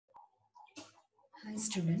Hi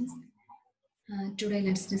students. Today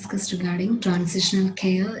let's discuss regarding transitional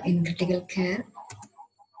care in critical care.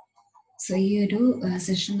 So ഈ ഒരു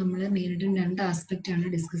session നമ്മൾ മെയിനായിട്ട് രണ്ട് ആസ്പെക്റ്റ്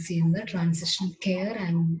ആണ് ഡിസ്കസ് ചെയ്യുന്നത്, transitional care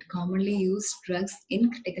and commonly used drugs in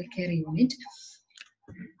critical care unit.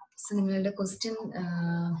 So നിങ്ങളുടെ question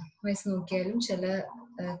vice നോക്കിയാലും ചില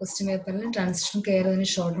ക്വസ്റ്റ്യൻ പേപ്പറിൽ ട്രാൻസിഷണൽ കെയർ അതിന്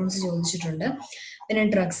ഷോർട്ട് നോട്ട്സ് ചോദിച്ചിട്ടുണ്ട്. പിന്നെ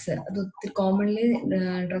ഡ്രഗ്സ്, അത് ഒത്തിരി കോമൺലി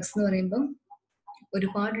ഡ്രഗ്സ് എന്ന് പറയുമ്പം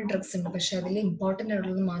ഒരുപാട് ഡ്രഗ്സ് ഉണ്ട്, പക്ഷെ അതിൽ ഇമ്പോർട്ടൻ്റ്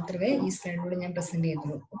ആയിട്ടുള്ളത് മാത്രമേ ഈ സ്ലൈഡിലൂടെ ഞാൻ പ്രസന്റ്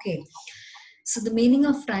ചെയ്യുന്നുള്ളൂ. Okay, so the meaning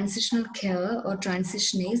of transitional care or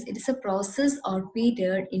transition is it is a process or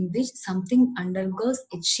period in which something undergoes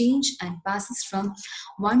a change and passes from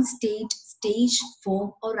one stage, form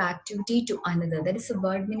or activity to another. That is the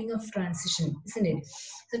word meaning of transition, isn't it?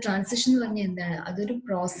 So transition എന്ന് പറഞ്ഞാൽ എന്താണ്? അതൊരു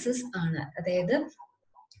process ആണ്, അതായത്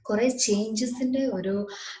കുറെ change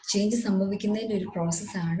സംഭവിക്കുന്നതിൻ്റെ ഒരു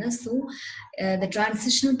പ്രോസസ്സാണ്. So the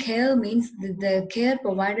transitional care means the care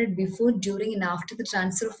provided before, during and after the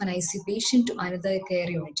transfer of an ICU patient to another care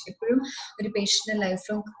unit. എപ്പോഴും ഒരു പേഷ്യന്റ് ലൈഫ്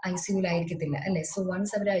ലോങ് ICUലായിരിക്കത്തില്ല അല്ലേ? സോ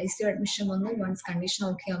വൺസ് അവർ ICU അഡ്മിഷൻ വന്നു, once condition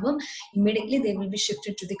okay ആകുമ്പോൾ immediately they will be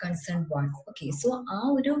shifted to the concern ward. Okay, so ആ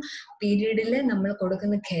ഒരു പീരീഡിൽ നമ്മൾ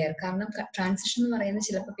കൊടുക്കുന്ന കെയർ, കാരണം ട്രാൻസിഷൻ എന്ന് പറയുന്നത്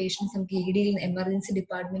ചിലപ്പോൾ പേഷ്യൻസ് നമുക്ക് ED എമർജൻസി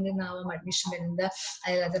ഡിപ്പാർട്ട്മെന്റിൽ നിന്നാവാം അഡ്മിഷൻ വരുന്നത്,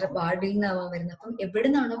 അതായത് വാർഡിൽ നിന്നാവാൻ വരുന്നത്. അപ്പം എവിടെ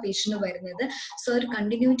നിന്നാണോ പേഷ്യന്റ് വരുന്നത്, സോ ഒരു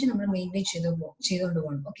കണ്ടിന്യൂറ്റി നമ്മൾ മെയിൻറ്റെയിൻ ചെയ്തുകൊണ്ട്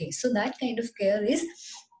പോകണം. Okay, so that kind of care is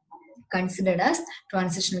considered as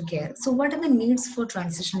transitional care. So what are the needs for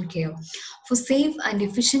transitional care? For safe and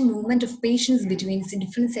efficient movement of patients between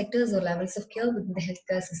different sectors or levels of care within the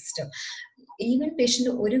healthcare system. Even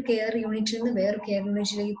patient ഒരു care യൂണിറ്റിൽ നിന്ന് വേറെ care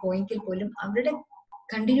യൂണിറ്റിലേക്ക് പോയെങ്കിൽ പോലും അവരുടെ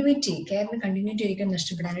കെയറിന് continuity ഒരിക്കലും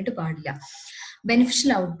നഷ്ടപ്പെടാനായിട്ട് പാടില്ല.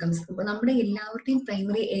 ബെനിഫിഷ്യൽ ഔട്ട്കംസ്, ഇപ്പോൾ നമ്മുടെ എല്ലാവരുടെയും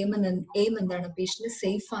പ്രൈമറി എയിം എന്താണ്? പേഷ്യന്റ്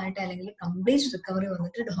സേഫ് ആയിട്ട് അല്ലെങ്കിൽ കംപ്ലീറ്റ് റിക്കവറി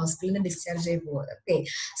വന്നിട്ട് ഹോസ്പിറ്റലിൽ നിന്ന് ഡിസ്ചാർജ് ചെയ്ത് പോകുക. ഓക്കെ,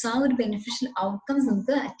 സോ ആ ഒരു ബെനിഫിഷ്യൽ ഔട്ട്കംസ്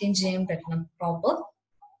നമുക്ക് അറ്റൈൻ ചെയ്യാൻ പറ്റണം പ്രോപ്പർ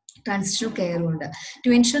transitional care ഉണ്ട്. To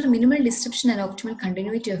ensure minimal disruption and optimal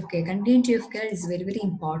continuity of care. Continuity of care is very, very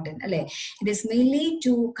important. അല്ലേ? It is mainly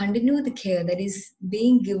to continue the care that is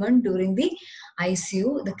being given during the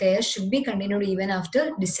ICU. The care should be continued even after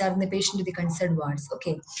discharging the patient to the concerned wards.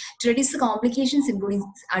 Okay. To reduce the complications including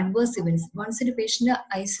adverse events. Once the patient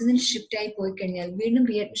ICU shift ആയി പോയി കഴിഞ്ഞാൽ വീണ്ടും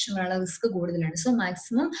റീഅഡ്മിഷൻ വരാനുള്ള risk കൂടുതലാണ്. So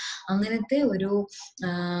maximum അങ്ങനത്തെ ഒരു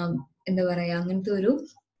അങ്ങനത്തെ ഒരു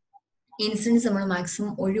ഇൻസിഡൻസ് നമ്മൾ മാക്സിമം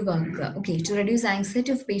ഒഴിവാക്കുക. Okay, to reduce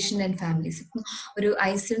anxiety of patient and families. ഇപ്പം ഒരു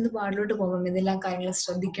ICU വാർഡിലോട്ട് പോകുമ്പോൾ എന്തെല്ലാം കാര്യങ്ങൾ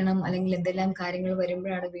ശ്രദ്ധിക്കണം, അല്ലെങ്കിൽ എന്തെല്ലാം കാര്യങ്ങൾ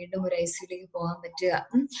വരുമ്പോഴാണ് വീണ്ടും ഒരു ICUലേക്ക് പോകാൻ പറ്റുക,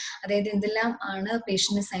 അതായത് എന്തെല്ലാം ആണ്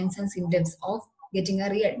patient signs and symptoms of getting a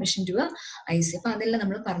readmission to a ICU. അപ്പോൾ അതെല്ലാം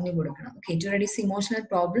നമ്മൾ പറഞ്ഞു കൊടുക്കണം. Okay, to reduce emotional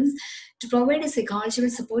problems, to provide a psychological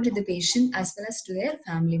support to the patient as well as to their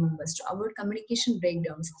family members, to avoid communication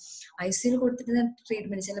breakdowns. ICU കൊടുത്തിരുന്ന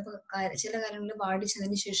treatment ചില കാര്യങ്ങളിൽ വാർഡിൽ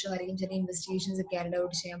ചെന്നതിന് ശേഷമായിരിക്കും ചില ഇൻവെസ്റ്റിഗേഷൻസ് ക്യാരിഡ്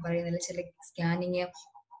ഔട്ട് ചെയ്യാൻ പറയുന്നില്ല, ചില സ്കാനിങ്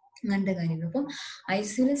അങ്ങനത്തെ കാര്യങ്ങൾ. അപ്പം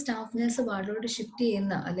ICUലെ സ്റ്റാഫ് നഴ്സ് വാർഡിലോട്ട് ഷിഫ്റ്റ്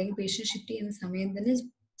ചെയ്യുന്ന അല്ലെങ്കിൽ പേഷ്യന്റ് ഷിഫ്റ്റ് ചെയ്യുന്ന സമയത്ത് തന്നെ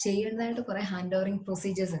ചെയ്യുന്നതായിട്ട് കുറെ ഹാൻഡ് ഓവറിംഗ്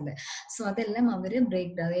പ്രൊസീജിയേഴ്സ് ഉണ്ട്. സോ അതെല്ലാം അവർ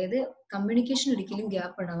അതായത് കമ്മ്യൂണിക്കേഷൻ ഒരിക്കലും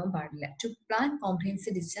ഗ്യാപ്പ് ഉണ്ടാവാൻ പാടില്ല. To plan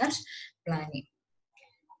comprehensive discharge planning.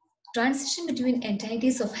 Transition between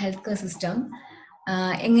entities of health care system.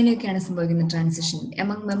 എങ്ങനെയൊക്കെയാണ് സംഭവിക്കുന്നത് transition?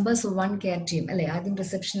 Among members of one care team, അല്ലെ? ആദ്യം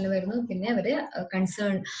റിസപ്ഷനിൽ വരുന്നു, പിന്നെ അവര്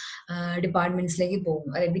കൺസേൺ ഡിപ്പാർട്ട്മെന്റ്സിലേക്ക് പോകും,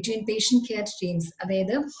 അല്ലെ? ബിറ്റ്വീൻ പേഷ്യന്റ് കെയർ ടീംസ്,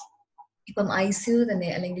 അതായത് ഇപ്പം ICU തന്നെ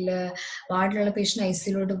അല്ലെങ്കിൽ വാർഡിലുള്ള പേഷ്യന്റ്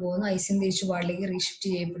ICUലോട്ട് പോകുന്നു, ICU തിരിച്ച് വാർഡിലേക്ക് റീഷിഫ്റ്റ്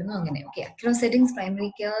ചെയ്യപ്പെടുന്നു, അങ്ങനെ. Okay, across settings primary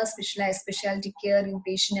care, speciality care in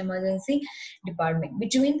patient emergency department.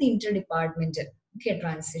 Between the Inter departmental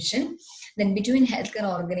transition. Then between health care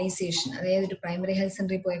organisation, അതായത് ഒരു പ്രൈമറി ഹെൽത്ത്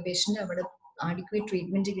സെന്ററിൽ പോയ പേഷ്യന്റ് അവിടെ adequate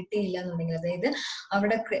ട്രീറ്റ്മെന്റ് കിട്ടിയില്ല എന്നുണ്ടെങ്കിൽ, അതായത്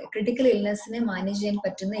അവിടെ ക്രിട്ടിക്കൽ ഇൽനെസ്സിനെ മാനേജ് ചെയ്യാൻ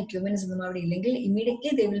പറ്റുന്ന എക്യുപ്മെന്റ്സ് ഒന്നും അവിടെ ഇല്ലെങ്കിൽ, immediately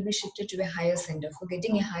they will be shifted to a higher center for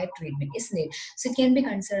getting a higher treatment, isn't it? So it can be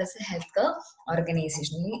considered as a healthcare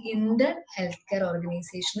organization. ഈ ഇന്റർ ഹെൽത്ത് കെയർ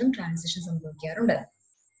ഓർഗനൈസേഷനും transition സംഭവിക്കാറുണ്ട്.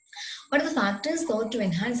 What are the factors thought to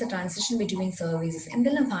enhance the transition between services?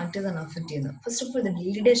 എന്തെല്ലാം factors ആണ് affect ചെയ്യുന്നത്? First of all, the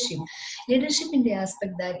leadership. Leadership in the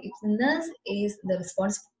aspect that if the nurse is the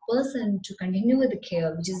responsible person to continue with the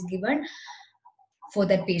care which is given for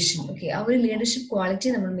that patient. Okay, our leadership quality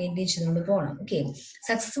നമ്മൾ maintain ചെയ്തുകൊണ്ട് പോകണം. Okay,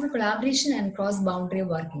 successful collaboration and cross boundary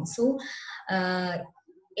working. So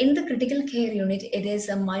in the critical care unit, it is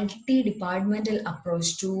a multi-departmental approach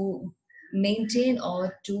to maintain or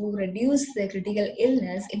to reduce the critical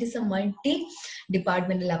illness. It is a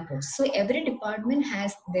multi-departmental approach. So every department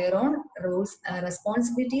has their own roles,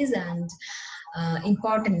 responsibilities and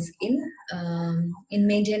importance in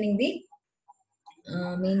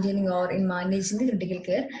maintaining or in managing the critical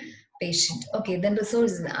care patient. Okay, then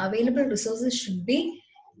resources. Available resources should be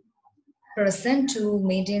present to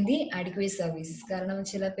maintain the adequate services. കാരണം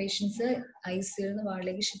ചില patients ഐസിയിൽ നിന്ന്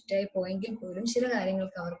വാർഡിലേക്ക് shift ആയി പോയെങ്കിൽ പോലും ചില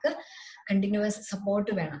കാര്യങ്ങൾക്ക് അവർക്ക് continuous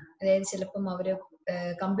support വേണം. അതായത് ചിലപ്പം അവർ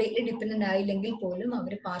കംപ്ലീറ്റ്ലി ഡിപ്പെൻഡന്റ് ആയില്ലെങ്കിൽ പോലും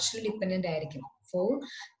അവർ പാർഷ്യലി ഡിപ്പെൻഡന്റ് ആയിരിക്കും for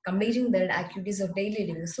completing their activities of daily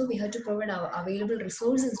living. So we have to provide our available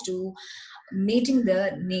resources to meeting their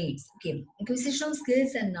needs. Okay, acquisition of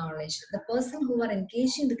skills and knowledge. The person who are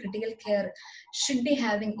engaged in the critical care should be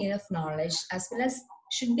having enough knowledge as well as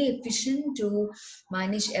should be efficient to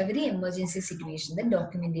manage every emergency situation. Then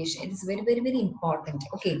documentation, it is very very very important.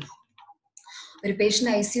 Okay, ഒരു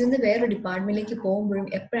patient ഐസിയുന്ന് വേറൊരു ഡിപ്പാർട്ട്മെന്റിലേക്ക് പോകുമ്പോഴും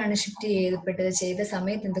എപ്പോഴാണ് shift ചെയ്യപ്പെട്ടത്, ചെയ്ത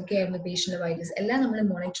സമയത്ത് എന്തൊക്കെയായിരുന്നു patient vitals എല്ലാം നമ്മൾ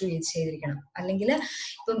മോണിറ്റർ ചെയ്തിരിക്കണം. അല്ലെങ്കിൽ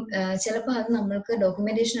ഇപ്പം ചിലപ്പോൾ അത് നമ്മൾക്ക്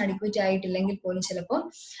ഡോക്യുമെന്റേഷൻ അഡിക്വേറ്റ് ആയിട്ടില്ലെങ്കിൽ പോലും ചിലപ്പോൾ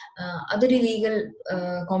അതൊരു ലീഗൽ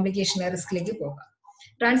കോംപ്ലിക്കേഷൻ റിസ്കിലേക്ക് പോകാം.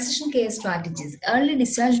 Transition care strategies. Early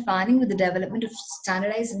discharge planning with the development of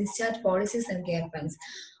standardized discharge policies and care plans.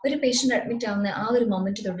 ഒരു പേഷ്യന്റ് അഡ്മിറ്റ് ആവുന്ന ആ ഒരു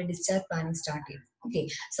മൊമെന്റ് തൊട്ട് ഡിസ്ചാർജ് പ്ലാനിങ് സ്റ്റാർട്ട് ചെയ്യും. ഓക്കെ,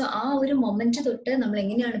 സോ ആ ഒരു മൊമെന്റ് തൊട്ട് നമ്മൾ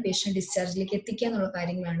എങ്ങനെയാണ് പേഷ്യന്റ് ഡിസ്ചാർജിലേക്ക് എത്തിക്കുക എന്നുള്ള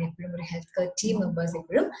കാര്യങ്ങളാണ് എപ്പോഴും ഒരു ഹെൽത്ത് കെയർ ടീം മെമ്പേഴ്സ്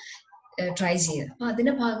എപ്പോഴും ട്രൈ ചെയ്യുക. അപ്പൊ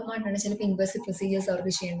അതിന്റെ ഭാഗമായിട്ടാണ് ചിലപ്പോൾ ഇൻവേസീവ് പ്രൊസീജിയേഴ്സ്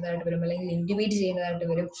അവർക്ക് ചെയ്യേണ്ടതായിട്ട് വരും, അല്ലെങ്കിൽ ഇൻഡിബേറ്റ് ചെയ്യുന്നതായിട്ട്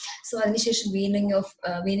വരും. സോ അതിനുശേഷം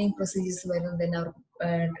വീനിങ് പ്രൊസീജിയേഴ്സ് വരുന്നു, then അവർക്ക്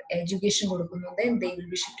എഡ്യൂക്കേഷൻ കൊടുക്കുന്നു, then they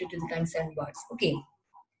will be shifted to the concerned wards. Okay,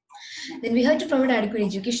 then we have to provide adequate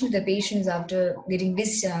education to the patients after getting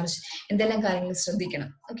discharged. എന്തെല്ലാം കാര്യങ്ങൾ ശ്രദ്ധിക്കണം.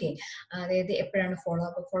 ഓക്കെ, അതായത് എപ്പോഴാണ് ഫോളോ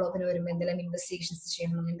അപ്പിന് വരുമ്പോൾ എന്തെല്ലാം ഇൻവെസ്റ്റിഗേഷൻസ്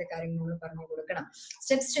ചെയ്യണം, അങ്ങനത്തെ കാര്യങ്ങൾ നമ്മൾ പറഞ്ഞു കൊടുക്കണം.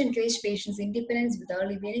 Steps to encourage patients independence with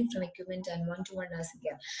early wearing from equipment and 1-to-1 nursing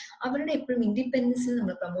care. അവരുടെ എപ്പോഴും ഇൻഡിപെൻഡൻസിൽ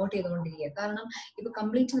നമ്മൾ പ്രൊമോട്ട് ചെയ്തുകൊണ്ടിരിക്കുക. കാരണം ഇപ്പൊ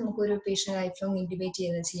കംപ്ലീറ്റ് നമുക്ക് ഒരു പേഷ്യന്റ് ലൈഫ് ലോങ് ഇൻഡിബേറ്റ്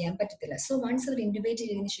ചെയ്യാൻ പറ്റത്തില്ല. സോ വൺസ് അവർ ഇൻഡിബേറ്റ്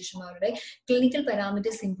ചെയ്തതിനു ശേഷം അവരുടെ ക്ലിനിക്കൽ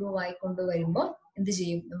പാരാമീറ്റേഴ്സ് ഇംപ്രൂവ് ആയിക്കൊണ്ട് വരുമ്പോൾ എന്ത്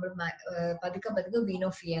ചെയ്യും, നമ്മൾ പതുക്കെ വീൻ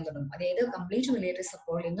ഓഫ് ചെയ്യാൻ തുടങ്ങും. അതായത് കംപ്ലീറ്റ് മിലിറ്ററി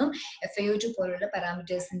സപ്പോർട്ടിൽ നിന്നും FiO2 പോലുള്ള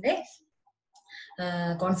പാരാമീറ്റേഴ്സിന്റെ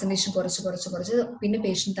കോൺസെൻട്രേഷൻ കുറച്ച് പിന്നെ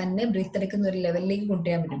പേഷ്യന്റ് തന്നെ ബ്രീത്ത് എടുക്കുന്ന ഒരു ലെവലിലേക്ക്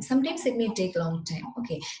കൊണ്ടുവരാൻ പറ്റും. Sometimes it may take long time.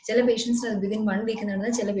 Okay, ചില പേഷ്യൻസിന് വിതിൻ 1 വീക്ക്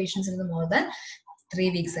നടന്നത് ചില പേഷ്യൻസിന് മോർ ദാൻ 3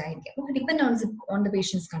 weeks ആയിരിക്കും. Okay, depend on the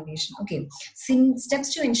patient's condition. Okay, steps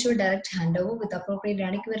to ensure direct handover with appropriate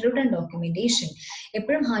adequate written documentation.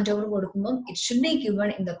 എപ്പോഴും ഹാൻഡ് ഓവർ കൊടുക്കുമ്പോൾ it should be given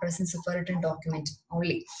in the presence of A written document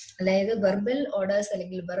only. അതായത് verbal orders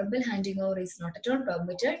അല്ലെങ്കിൽ verbal handing over is not at all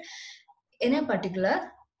permitted in A particular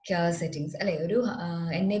care settings. അല്ലെ, ഒരു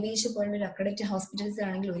NABH പോലുള്ള ഒരു accredited hospitals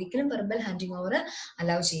ആണെങ്കിൽ ഒരിക്കലും verbal handing over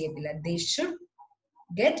allow ചെയ്യത്തില്ല. They should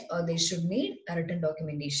get or they should need a written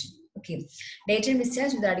documentation. Okay, daytime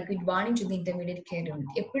discharge with adequate warning to the intermediate care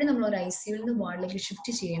unit. എപ്പോഴും നമ്മൾ ഒരു ICU നിന്ന് വാർഡിലേക്ക്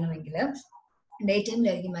ഷിഫ്റ്റ് ചെയ്യണമെങ്കിൽ ഡേ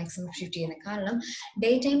ടൈമിലായിരിക്കും മാക്സിമം ഷിഫ്റ്റ് ചെയ്യുന്നത്. കാരണം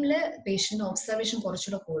ഡേ ടൈമിൽ patient observation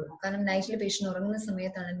കുറച്ചുകൂടെ കൂടും. കാരണം നൈറ്റിൽ പേഷ്യന്റ് ഉറങ്ങുന്ന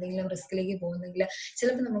സമയത്താണ് എന്തെങ്കിലും റിസ്കിലേക്ക് പോകുന്നെങ്കിൽ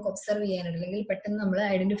ചിലപ്പോൾ നമുക്ക് ഒബ്സർവ് ചെയ്യാനായിട്ട് അല്ലെങ്കിൽ പെട്ടെന്ന് നമ്മൾ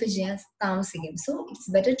ഐഡന്റിഫൈ ചെയ്യാൻ താമസിക്കും. So it's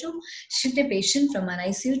better to shift A patient from an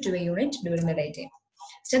ICU to a unit during the daytime.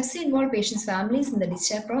 Steps to involve patients' families in the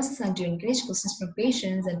discharge process and to encourage questions from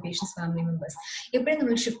patients and patients' family members. എപ്പോഴും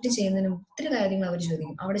നമ്മൾ shift ചെയ്യുന്നതിന് ഒത്തിരി കാര്യങ്ങൾ അവർ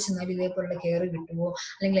ചോദിക്കും. അവിടെ ചെന്നാൽ ഇതേപോലുള്ള care കിട്ടുമോ,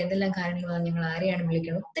 അല്ലെങ്കിൽ എന്തെല്ലാം കാര്യങ്ങളാണ്, ഞങ്ങൾ ആരെയാണ്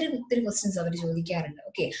വിളിക്കുന്നത്, ഒത്തിരി ക്വസ്റ്റ്യൻസ് അവർ ചോദിക്കാറുണ്ട്.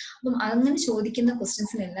 ഓക്കെ, അപ്പം അങ്ങനെ ചോദിക്കുന്ന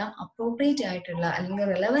ക്വസ്റ്റ്യൻസിനെല്ലാം അപ്രോപ്രിയേറ്റ് ആയിട്ടുള്ള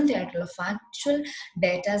അല്ലെങ്കിൽ റെലവെന്റ് ആയിട്ടുള്ള ഫാക്ച്വൽ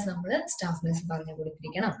ഡേറ്റാസ് നമ്മൾ സ്റ്റാഫിന് പറഞ്ഞു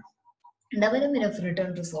കൊടുത്തിരിക്കണം. Development of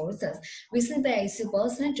return resources. Visit the ICU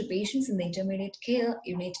personnel to patients in the intermediate care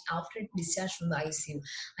unit after discharge from the ICU.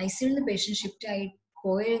 ICU the patient shift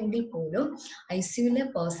പോയെങ്കിൽ പോലും ICUലെ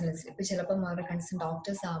പേഴ്സണൽസ് ഇപ്പൊ ചിലപ്പം അവരുടെ കൺസേൺ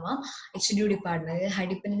ഡോക്ടേഴ്സ് ആവാം, HDU ഡിപ്പാർട്ട്മെന്റ് അതായത് high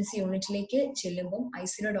dependency യൂണിറ്റിലേക്ക് ചെല്ലുമ്പോൾ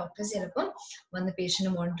ICUലെ doctors ചിലപ്പം വന്ന്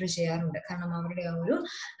പേഷ്യന്റ് മോണിറ്റർ ചെയ്യാറുണ്ട്. കാരണം അവരുടെ ആ ഒരു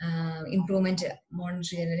ഇംപ്രൂവ്മെന്റ് മോണിറ്റർ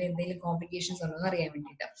ചെയ്യാൻ എന്തെങ്കിലും കോംപ്ലിക്കേഷൻസ് ഉണ്ടോ എന്ന് അറിയാൻ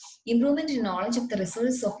വേണ്ടിയിട്ട്. Improvement in knowledge of the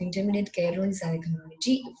resources of intermediate care units and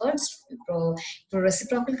community efforts for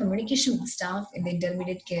reciprocal communication with staff in the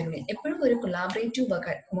intermediate care unit. എപ്പോഴും ഒരു കൊളാബറേറ്റീവ്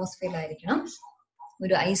വർക്ക് അറ്റ്മോസ്ഫിയർ ആയിരിക്കണം.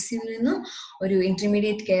 ഒരു ICUവിൽ നിന്നും ഒരു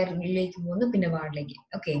ഇന്റർമീഡിയറ്റ് കെയറിലേക്ക് പോകുന്നു, പിന്നെ വാർഡിലേക്ക്.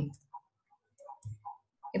 ഓക്കെ,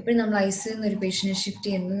 എപ്പോഴും നമ്മൾ ICUവിൽ നിന്ന് ഒരു പേഷ്യന്റിനെ ഷിഫ്റ്റ്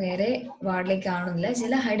ചെയ്യുന്നത് നേരെ വാർഡിലേക്ക് ആണെന്നില്ല.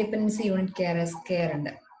 ചില ഹൈ ഡിപ്പെൻഡൻസി യൂണിറ്റ് കെയർ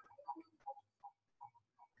ഉണ്ട്.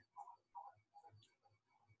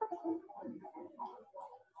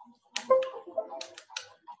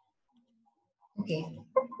 ഓക്കെ,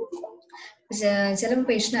 ചിലപ്പോൾ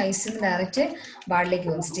പേഷ്യന്റ് ICUവിൽ ഡയറക്റ്റ് വാർഡിലേക്ക്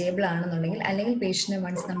പോകും സ്റ്റേബിൾ ആണെന്നുണ്ടെങ്കിൽ, അല്ലെങ്കിൽ പേഷ്യന്റ്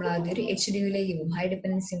വൺസ് നമ്മൾ ആദ്യം ഒരു HDUവിലേക്ക് പോകും, ഹൈ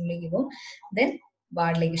ഡിപ്പെൻഡൻസി യൂണിറ്റിലേക്ക് പോകും, ദെൻ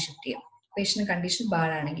വാർഡിലേക്ക് ഷിഫ്റ്റ് ചെയ്യും. പേഷ്യന്റ് കണ്ടീഷൻ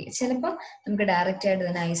ബാഡാണെങ്കിൽ ചിലപ്പോൾ നമുക്ക് ഡയറക്റ്റ് ആയിട്ട്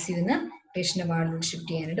തന്നെ ICUവിൽ നിന്ന് പേഷ്യന്റ് വാർഡിലോട്ട്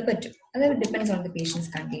ഷിഫ്റ്റ് ചെയ്യാനായിട്ട് പറ്റും. അത് depends on the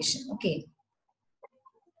patients condition. Okay,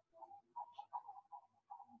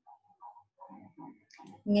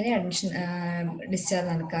 ഇങ്ങനെ അഡ്മിഷൻ ഡിസ്ചാർജ്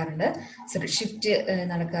നടക്കാറുണ്ട്, ഷിഫ്റ്റ്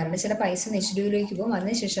നടക്കാറുണ്ട്. ചിലപ്പോൾ ICU HDUവിലേക്ക് പോകും,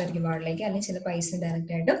 അതിനുശേഷമായിരിക്കും വാർഡിലേക്ക്, അല്ലെങ്കിൽ ചിലപ്പോൾ ICU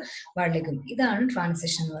ഡയറക്റ്റ് ആയിട്ട് വാർഡിലേക്ക് പോകും. ഇതാണ്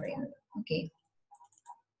ട്രാൻസിഷൻ എന്ന് പറയുന്നത്. ഓക്കെ,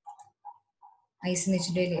 ഐസിന്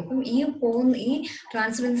വെച്ചിട്ട് അപ്പം ഈ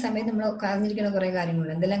ട്രാൻസ്ഫർ ചെയ്യുന്ന സമയത്ത് നമ്മൾ അറിഞ്ഞിരിക്കുന്ന കുറേ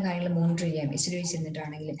കാര്യങ്ങളുണ്ട്. എന്തെല്ലാം കാര്യങ്ങൾ മോണിറ്റർ ചെയ്യാം എച്ച് ഡി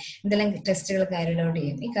വെച്ചിരുന്നിട്ടാണെങ്കിലും, എന്തെല്ലാം ടെസ്റ്റുകൾ ക്യാരി ഔട്ട്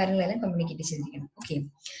ചെയ്യും, ഈ കാര്യങ്ങളെല്ലാം കമ്മ്യൂണിക്കേറ്റ് ചെയ്തിരിക്കണം. Okay.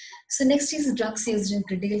 So next is drugs used in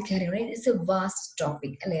critical care. It's A vast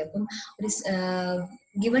topic അല്ലേ. അപ്പം ഒരു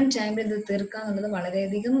ഗിവൺ ടൈമിൽ ഇത് തീർക്കുക എന്നുള്ളത്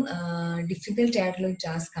വളരെയധികം ഡിഫിക്കൽട്ട് ആയിട്ടുള്ള ഒരു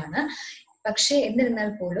ടാസ്ക് ആണ്. പക്ഷേ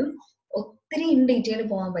എന്നിരുന്നാൽ പോലും ഒത്തിരി ഇൻ ഡീറ്റെയിൽ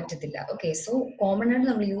പോകാൻ പറ്റത്തില്ല. ഓക്കെ. സോ കോമൺ ആയിട്ട്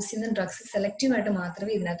നമ്മൾ യൂസ് ചെയ്യുന്ന ഡ്രഗ്സ് സെലക്റ്റീവ് ആയിട്ട്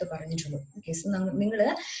മാത്രമേ ഇതിനകത്ത് പറഞ്ഞിട്ടുള്ളൂ. ഓക്കെ. സോ നിങ്ങൾ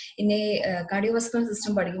ഇനി കാർഡിയോവാസ്കുലർ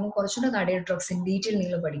സിസ്റ്റം പഠിക്കുമ്പോൾ കുറച്ചുകൂടെ കാർഡിയോ ഡ്രഗ്സ് ഇൻ ഡീറ്റെയിൽ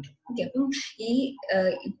നിങ്ങൾ പഠിക്കും. ഓക്കെ. അപ്പം ഈ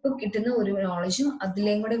ഇപ്പൊ കിട്ടുന്ന ഒരു നോളജും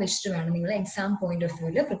അതിലേയും കൂടെ വെച്ചിട്ട് വേണം നിങ്ങൾ എക്സാം പോയിന്റ് ഓഫ്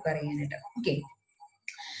വ്യൂവിൽ പ്രിപ്പയർ ചെയ്യാനായിട്ട്. Okay.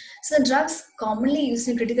 So the drugs commonly used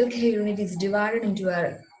in critical care unit is divided into a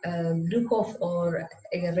group of or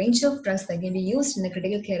a range of drugs that can be used in the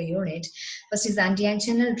critical care unit. First is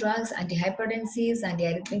anti-anginal drugs, antihypertensives,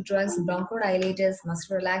 antiarrhythmic drugs, bronchodilators,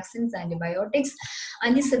 muscle relaxants, antibiotics,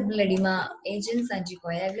 anticerebral edema agents,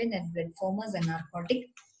 anticoagulant and blood formers and narcotic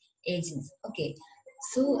agents. Okay.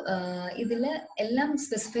 So ഇതിൽ എല്ലാം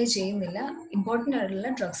specify ചെയ്യുന്നില്ല, important ആയിട്ടുള്ള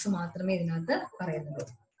drugs മാത്രമേ ഇതിനകത്ത് പറയുന്നുള്ളൂ.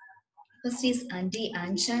 First is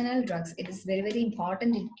anti-anginal drugs. It is very, very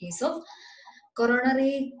important in case of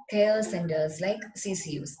coronary care centers like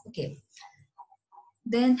CCUs. Okay.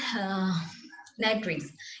 Then nitrates.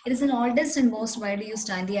 It is an oldest and most widely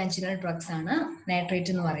used anti-anginal drugs ആണ്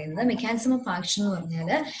nitrate എന്ന് പറയുന്നത്. Mechanism of action എന്ന്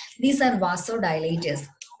പറഞ്ഞാൽ these are vasodilators.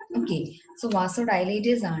 Okay. So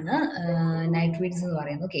vasodilators ആണ് nitrates എന്ന്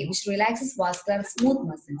പറയുന്നത്. Okay. Which relaxes vascular smooth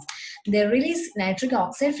muscles. They release nitric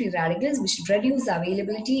oxide free radicals which reduce the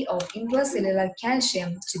availability of intracellular calcium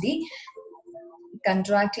to the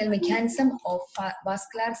contractile mechanism of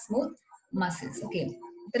vascular smooth muscles. Okay.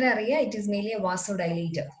 It is mainly a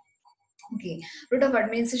vasodilator. Okay. Route of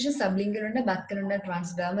administration sublingual ഉണ്ട്, buccal ഉണ്ട്,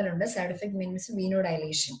 transdermal ഉണ്ട്. Side effect means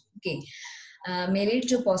venodilation. Okay. May lead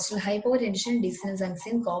to postural hypotension, dizziness and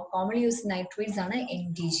syncope. Commonly used nitrates ആണ്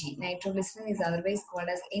NTG. Nitroglycerin is otherwise called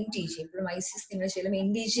as NTG. ഇപ്പോഴും ICS നിങ്ങൾ ചെല്ലും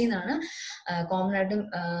NTG എന്നാണ് common ആയിട്ടും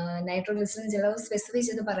nitroglycerine ചിലവ് സ്പെസിഫൈ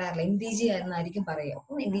ചെയ്ത് പറയാറില്ല, NTG എന്നായിരിക്കും പറയുക.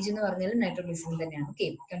 അപ്പം NTG എന്ന് പറഞ്ഞാലും നൈട്രോഗ്ലിസറിൻ തന്നെയാണ്. ഓക്കെ.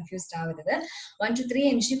 കൺഫ്യൂസ്ഡ് ആവരുത്. 1 to 3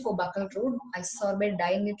 mg for buccal route. Isosorbate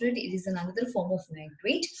dinitrate, it is another form of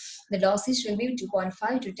nitrate. The dosage will be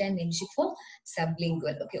 2.5 to 10 mg for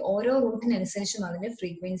sublingual. Okay. ഓരോ റൂട്ടിനനുസരിച്ചും അതിന്റെ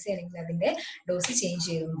ഫ്രീക്വൻസി അല്ലെങ്കിൽ അതിന്റെ ഡോസ് ചേഞ്ച്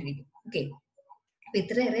ചെയ്തുകൊണ്ടിരിക്കും. ഓക്കെ. അപ്പൊ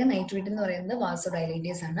ഇത്രയേറെ നൈട്രേറ്റ് എന്ന് പറയുന്നത്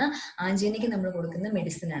വാസോഡൈലേറ്റേഴ്സ് ആണ്. ആൻജിനയ്ക്ക് നമ്മൾ കൊടുക്കുന്ന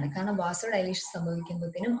മെഡിസിൻ ആണ്. കാരണം വാസോഡൈലേഷൻ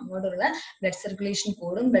സംഭവിക്കുമ്പോഴത്തേനും അങ്ങോട്ടുള്ള ബ്ലഡ് സർക്കുലേഷൻ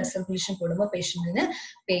കൂടും. ബ്ലഡ് സർക്കുലേഷൻ കൂടുമ്പോൾ പേഷ്യന്റിന്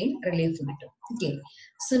പെയിൻ റിലീഫ് കിട്ടും. Okay.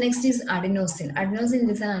 So next is adenosine. Adenosine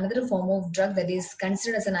is another form of drug that is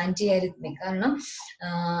considered as an anti-arrhythmic. കാരണം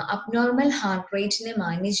അബ്നോർമൽ ഹാർട്ട് റേറ്റിനെ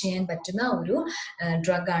മാനേജ് ചെയ്യാൻ പറ്റുന്ന ഒരു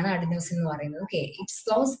ഡ്രഗ് ആണ് അഡിനോസിൻ എന്ന് പറയുന്നത്. Okay. It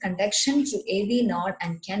slows conduction to AV node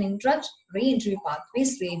and can interrupt re-entry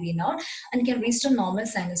pathways to AV node and can restore normal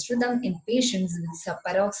sinus rhythm in patients with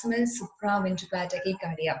paroxysmal supraventricular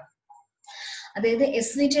tachycardia. അതായത്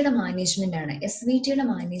SVT-യുടെ management ആണ്. SVT-യുടെ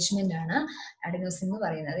management ആണ് adenosine എന്ന്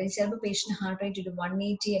പറയുന്നത്. അതായത് ചിലപ്പോൾ patient heart rate ഒരു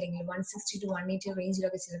 180 അല്ലെങ്കിൽ 160 to 180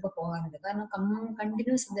 റേഞ്ചിലൊക്കെ ചിലപ്പോൾ പോകാറുണ്ട്. കാരണം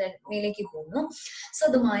കണ്ടിന്യൂസ് മേലേക്ക് പോകുന്നു. സോ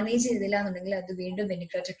അത് മാനേജ് ചെയ്തില്ല എന്നുണ്ടെങ്കിൽ അത് വീണ്ടും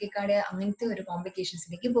വെന്റിക്കുലർ ടക്കിക്കാർഡിയ അങ്ങനത്തെ ഒരു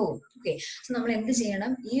കോംപ്ലിക്കേഷൻസിലേക്ക് പോകും. ഓക്കെ. സോ നമ്മൾ എന്ത്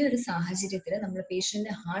ചെയ്യണം? ഈ ഒരു സാഹചര്യത്തിൽ നമ്മൾ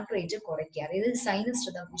പേഷ്യന്റിന്റെ ഹാർട്ട് റേറ്റ് കുറയ്ക്കുക. അതായത് sinus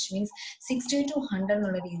rhythm which means 60 to 100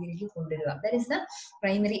 എന്നുള്ള രീതിയിലേക്ക് കൊണ്ടുവരിക. That is the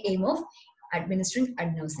primary aim of administering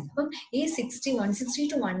adenosine. അപ്പം ഈ 160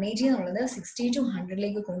 to 180 എന്നുള്ളത് 60 to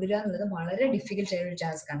 100ലേക്ക് കൊണ്ടുവരിക എന്നുള്ളത് വളരെ ഡിഫിക്കൽട്ട് ആയ ഒരു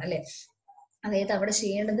ടാസ്ക് ആണ് അല്ലെ. അതായത് അവിടെ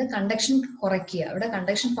ചെയ്യേണ്ടത് കണ്ടക്ഷൻ കുറയ്ക്കുക. അവിടെ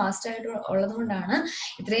കണ്ടക്ഷൻ ഫാസ്റ്റ് ആയിട്ട് ഉള്ളത് കൊണ്ടാണ്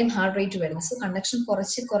ഇത്രയും ഹാർട്ട് റേറ്റ് വരുന്നത്. സോ കണ്ടക്ഷൻ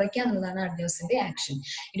കുറയ്ക്കുക എന്നുള്ളതാണ് അഡിനോസിന്റെ action.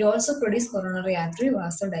 It also produce coronary artery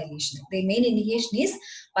vasodilation. The main indication is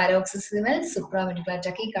paroxysmal supraventricular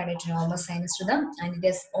tachycardia to normal sinus rhythm, and it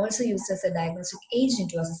is also used as a diagnostic agent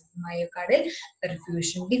to assess myocardial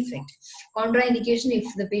perfusion defect. Contraindication: if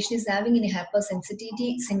the patient is having any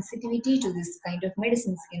hypersensitivity to this kind of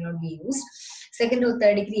medicines cannot be used. Second or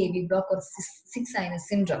third degree AV block or sick sinus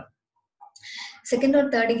syndrome. Second or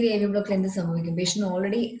third degree AV ബ്ലോക്കിൽ എന്ത് സംഭവിക്കും? Patient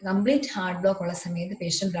already complete heart block ഉള്ള സമയത്ത്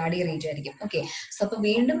patient Brady rate ആയിരിക്കും. Okay. So അപ്പൊ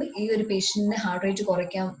വീണ്ടും ഈ ഒരു പേഷ്യന്റിന്റെ ഹാർട്ട് റേറ്റ്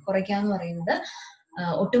കുറയ്ക്കാന്ന് പറയുന്നത്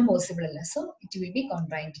ഒട്ടും പോസിബിൾ അല്ല. So it will be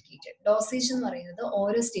contraindicated. Dosage എന്ന് പറയുന്നത്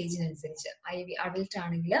ഓരോ സ്റ്റേജിനനുസരിച്ച് IV അഡൽട്ട്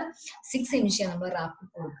ആണെങ്കിൽ 6 mg നമ്മൾ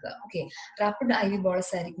റാപ്പിഡ് കൊടുക്കുക. ഓക്കെ. റാപ്പിഡ് IV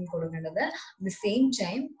ബോളസ് ആയിരിക്കും കൊടുക്കേണ്ടത്. At the same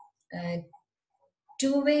time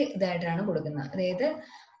 2-way ഇതായിട്ടാണ് കൊടുക്കുന്നത്. അതായത്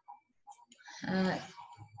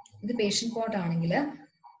ഇത് പേഷ്യന്റ് പോർട്ട് ആണെങ്കിൽ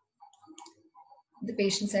ഇത്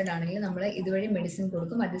പേഷ്യൻസ് ആയിട്ടാണെങ്കിൽ നമ്മൾ ഇതുവഴി മെഡിസിൻ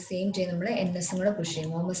കൊടുക്കും. അറ്റ് ദ സെയിം ടൈം നമ്മൾ NS കൂടെ പുഷ് ചെയ്യും,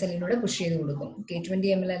 നോർമൽ പുഷ് ചെയ്ത് കൊടുക്കും. ഓക്കെ, 20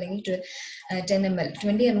 ml അല്ലെങ്കിൽ 10 ml,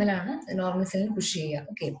 20 ml ആണ് നോർമൽ സെല്ലിന് പുഷ് ചെയ്യുക.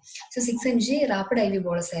 Okay, so 6 mg rapid IV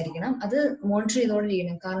bolus ആയിരിക്കണം. അത് മോണിറ്റർ ചെയ്തോടെ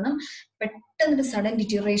ചെയ്യണം, കാരണം പെട്ടെന്നൊരു സഡൻ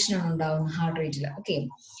ഡിറ്റീറിയേഷൻ ആണ് ഉണ്ടാവുന്നത് ഹാർട്ട് റേറ്റിൽ. ഓക്കെ,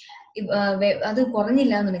 അത്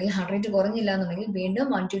കുറഞ്ഞില്ല എന്നുണ്ടെങ്കിൽ, ഹാർട്ട് റേറ്റ് കുറഞ്ഞില്ല എന്നുണ്ടെങ്കിൽ വീണ്ടും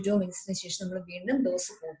 1 to 2 മിനിറ്റ്സിന് ശേഷം നമ്മൾ വീണ്ടും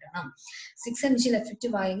ഡോസ് കൂട്ടണം. 6 mg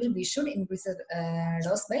എഫക്റ്റീവ് ആയെങ്കിൽ we should increase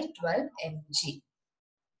dose by 12 mg.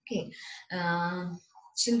 Okay,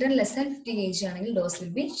 children less than 50 kg ആണെങ്കിൽ dose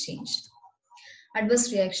will be changed. Adverse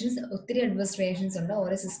reactions, ഒത്തിരി adverse reactions ഉണ്ട്.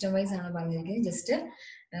 ഓരോ സിസ്റ്റം വൈസ് ആണ് പറഞ്ഞിരിക്കുന്നത്. ജസ്റ്റ്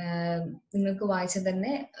നിങ്ങൾക്ക് വായിച്ചാൽ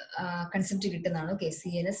തന്നെ കൺസെപ്റ്റ് കിട്ടുന്നതാണ്. Okay,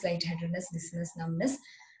 CNS, light headedness, ഡിസ്നെസ്, numbness,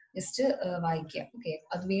 just വായിക്കുക. ഓക്കെ,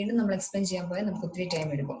 അത് വീണ്ടും നമ്മൾ എക്സ്പ്ലെയിൻ ചെയ്യാൻ പോയാൽ നമുക്ക് ഒത്തിരി ടൈം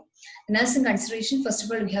എടുക്കും. Nursing consideration, first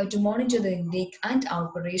of all, we have to monitor the intake and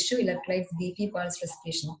output ratio, electrolytes, BP, pulse,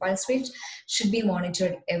 respiration. Pulse rate should be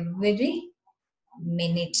monitored every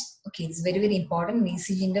minute. Okay, it's very very important.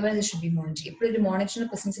 ECG interval should be monitored. ഇപ്പോൾ ഒരു മോണിറ്ററിന്റെ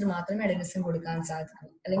പ്രസൻസിൽ മാത്രമേ അഡെനസിൻ കൊടുക്കാൻ സാധിക്കൂ,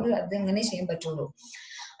 അല്ലെങ്കിൽ അത് അങ്ങനെ ചെയ്യാൻ പറ്റുള്ളൂ.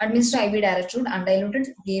 Administer IV direct route undiluted,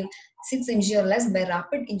 give 6 mg or less by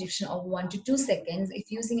rapid injection of 1 to 2 seconds. If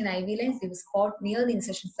using an IV lens, give a spot near the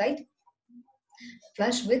insertion site.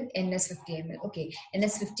 Flush with NS 50 ml. Okay,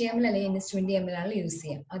 NS 50 ml അല്ലെങ്കിൽ NS 20 ml ആണ് use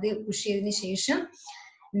ചെയ്യാം. അത് push ചെയ്തതിന് ശേഷം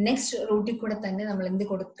next റൂട്ടിൽ കൂടെ തന്നെ നമ്മൾ എന്ത്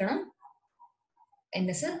കൊടുക്കണം?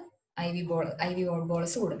 NS IV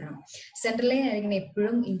ബോളസ് കൊടുക്കണം. സെൻട്രൽ ലൈൻ ആയിരിക്കണം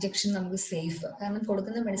എപ്പോഴും ഇഞ്ചക്ഷൻ നമുക്ക് സേഫ്, കാരണം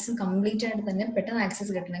കൊടുക്കുന്ന മെഡിസിൻ കംപ്ലീറ്റ് ആയിട്ട് തന്നെ പെട്ടെന്ന്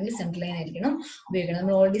ആക്സസ് കിട്ടണമെങ്കിൽ സെൻട്രൽ ലൈൻ ആയിരിക്കണം ഉപയോഗിക്കണം.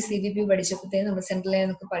 നമ്മൾ ഓൾറെഡി CVP പഠിച്ചപ്പോഴത്തേക്കും നമ്മൾ സെൻട്രൽ ലൈൻ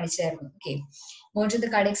ഒക്കെ പഠിച്ചായിരുന്നു. Okay, monitor the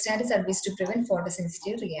cardiac status, advice to prevent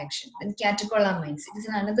photosensitive reaction. Then catecholamines, it is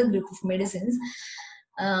another group of medicines.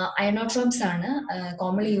 Ionotropes ആണ്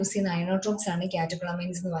കോമൺലി യൂസ് ചെയ്യുന്ന ionotropes ആണ്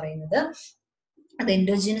catecholamines എന്ന് പറയുന്നത്. അത്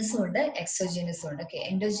എൻഡോജീനസും ഉണ്ട്, എക്സോജീനസും ഉണ്ട്. ഓക്കെ,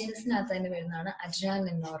 എൻഡോജീനസിനകത്ത് തന്നെ വരുന്നതാണ്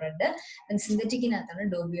അഡ്രിനാലിൻ, നോറഡ്. സിന്തറ്റിക്കിനകത്താണ്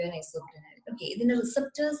ഡോബിയോൻ, ഐസോപ്രിനൈൻ. ഓക്കെ, ഇതിന്റെ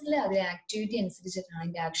റിസപ്റ്റേഴ്സിലെ അതിന്റെ ആക്ടിവിറ്റി അനുസരിച്ചിട്ടാണ്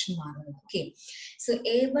ഇതിന്റെ ആക്ഷൻ മാറുന്നത്. Okay, so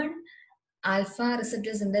A1 alpha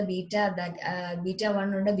receptors ഉണ്ട്, ബീറ്റ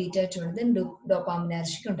 1 ഉണ്ട്, ബീറ്റ 2 ഉണ്ട്, ദെൻ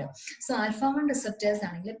ഡോപാമിനർജിക് ഉണ്ട്. സോ ആൽഫ 1 റിസപ്റ്റേഴ്സ്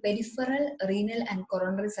ആണെങ്കിൽ peripheral, renal and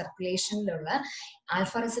coronary സർക്കുലേഷനിലുള്ള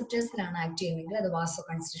alpha റിസപ്റ്റേഴ്സിലാണ് act ചെയ്യുന്നതെങ്കിൽ അത് വാസോ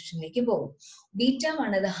കൺസ്ട്രക്ഷനിലേക്ക് പോകും. ബീറ്റ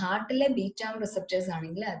 1 അത് ഹാർട്ടിലെ ബീറ്റ 1 റിസപ്റ്റേഴ്സ്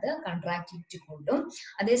ആണെങ്കിൽ അത് കൺട്രാക്ടിലിറ്റി കൂട്ടും.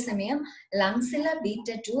 അതേസമയം ലങ്സിലെ ബീറ്റ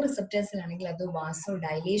 2 റിസപ്റ്റേഴ്സിലാണെങ്കിൽ അത് വാസോ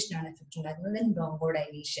ഡൈലേഷൻ ആണ് എഫക്ട് ഉണ്ടാക്കുന്നത്, ദെൻ ബ്രോങ്കോ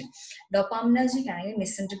ഡൈലേഷൻ. ഡോപാമിനർജിക് ആണെങ്കിൽ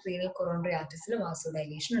മെസെൻട്രിക്, റീനൽ, കൊറോണറി ആർട്ടറീസിൽ വാസോ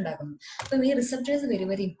ഡൈലേഷൻ ഉണ്ടാക്കുന്നു. അപ്പം ഈ റിസപ്റ്റേഴ്സ് വെരി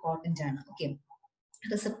വെരി ഇമ്പോർട്ടന്റ് ആണ്. ഓക്കെ,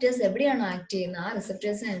 റിസപ്റ്റേഴ്സ് എവിടെയാണോ ആക്ട് ചെയ്യുന്നത് ആ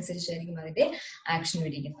റിസപ്റ്റേഴ്സിനനുസരിച്ചായിരിക്കും അതിന്റെ ആക്ഷൻ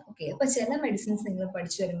ഇരിക്കുന്നത്. ഓക്കെ, അപ്പൊ ചില മെഡിസിൻസ് നിങ്ങൾ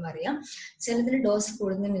പഠിച്ചു വരുമ്പോൾ അറിയാം, ചിലതിന് ഡോസ്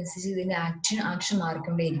കൂടുന്നതിനനുസരിച്ച് ഇതിന്റെ ആക്ഷൻ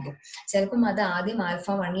മാറിക്കൊണ്ടേയിരിക്കും. ചിലപ്പം അത് ആദ്യം ആൽഫ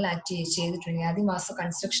 1 ആക്ട് ചെയ്തിട്ടുണ്ടെങ്കിൽ ആദ്യം വാസോ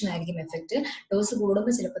കൺസ്ട്രക്ഷൻ ആയിരിക്കും എഫക്ട്, ഡോസ്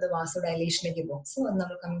കൂടുമ്പോൾ ചിലപ്പോൾ അത് വാസോ ഡൈലേഷനിലേക്ക് പോകും. സോ അത്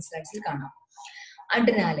നമ്മൾ കമ്മിങ് സ്ലൈഡ്സിൽ കാണാം.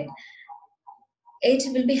 Adrenaline, it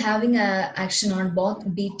will be having action on both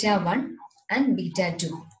beta 1 and beta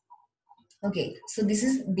 2. Okay, so this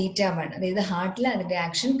is beta 1, അതായത് ഹാർട്ടിൽ അതിന്റെ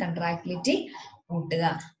ആക്ഷൻ കൺട്രാക്ടിലിറ്റി കൂട്ടുക.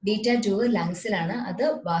 ബീറ്റ 2 ലങ്സിലാണ്, അത്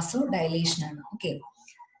വാസോ ഡൈലേഷൻ ആണ്. Okay,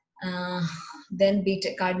 then beta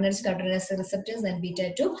cardinergic receptors, then beta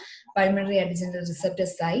 2 pulmonary adrenergic receptor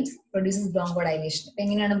sites produces bronchodilation. അപ്പൊ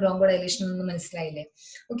എങ്ങനെയാണ് ബ്രോങ്കോഡൈലേഷൻ എന്ന് മനസ്സിലായില്ലേ?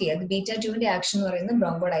 Okay, അത് ബീറ്റ 2ന്റെ ആക്ഷൻ എന്ന് പറയുന്നത്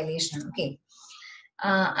ബ്രോങ്കോഡൈലേഷൻ ആണ്. Okay,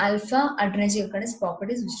 alpha adrenergic occurrence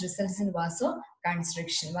properties which results in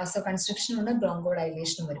vasoconstriction. Vasoconstriction ഉണ്ട്,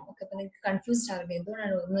 bronchodilation വരും. ഓക്കെ, അപ്പൊ നിങ്ങൾക്ക് കൺഫ്യൂസ്ഡ് ആകരുത്,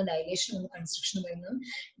 എന്തുകൊണ്ടാണ് ഒന്ന് ഡൈലേഷൻ ഒന്ന് കൺസ്ട്രക്ഷൻ വരുന്നതും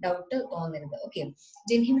ഡൗട്ട് തോന്നരുത്. Okay,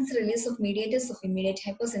 it inhibits release of mediators of immediate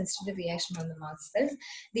hypersensitive reaction on the mast cells.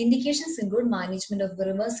 The indications include management of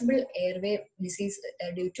reversible airway disease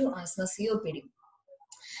due to asthma, COPD.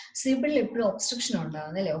 സിപിഡിൽ എപ്പോഴും obstruction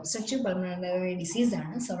ഉണ്ടാകുന്നത് അല്ലേ, obstructive pulmonary disease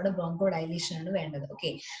ആണ്. So അവിടെ broncho dilation ആണ് വേണ്ടത്. Okay,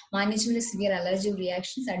 management severe allergic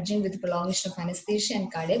reactions edging with prolongation of anaesthesia and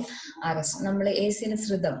cardiac arrest. നമ്മൾ ACNS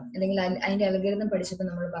rhythm അല്ലെങ്കിൽ അതിന്റെ അൽഗോരിതം പഠിച്ചപ്പോൾ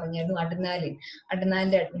നമ്മൾ പറഞ്ഞായിരുന്നു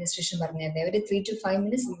അഡ്രിനാലിന്റെ അഡ്മിനിസ്ട്രേഷൻ പറഞ്ഞായിരുന്നു. every 3 to 5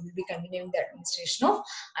 minutes we will be continuing the administration of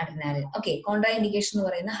adrenaline. Okay, contra indication എന്ന്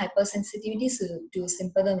പറയുന്ന hypersensitivity to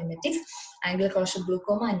sympathomimetics, angular closure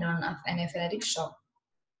glaucoma and non-anaphylactic shock.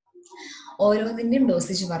 ഓരോന്നിന്റെയും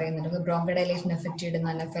ഡോസേജ് പറയുന്നുണ്ട്. ബ്രോങ്കോഡൈലേഷൻ എഫക്ട് ചെയ്യുന്ന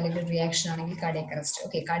അനഫൈലക്റ്റിക് റിയാക്ഷൻ ആണെങ്കിൽ cardiac arrest.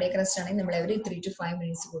 Okay, cardiac arrest ആണെങ്കിൽ നമ്മൾ every 3 to 5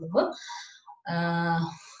 minutes കൂടുമ്പോൾ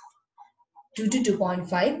 2 to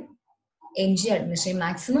 2.5 mg admission,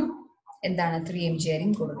 maximum എന്താണ് 3 mg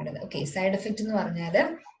ആയിരിക്കും കൊടുക്കേണ്ടത്. ഓക്കെ, സൈഡ് എഫക്ട് എന്ന് പറഞ്ഞാൽ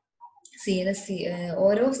CNS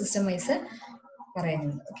ഓരോ സിസ്റ്റം വൈസ്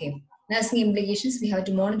പറയുന്നുണ്ട്. Okay, nursing implications, we have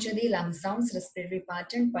to monitor the lung sounds, respiratory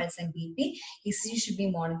pattern, pulse and BP. ECG should be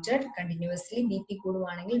monitored continuously. BP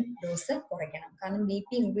കൂടുവാണെങ്കിൽ dose കുറയ്ക്കണം, കാരണം BP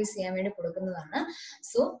increase ചെയ്യാൻ വേണ്ടി കൊടുക്കുന്നതാണ്.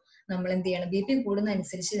 സോ നമ്മൾ എന്ത് ചെയ്യണം, ബി പി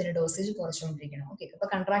കൂടുന്നതനുസരിച്ച് ഇതിന്റെ ഡോസേജ് കുറച്ചുകൊണ്ടിരിക്കണം. ഓക്കെ, അപ്പൊ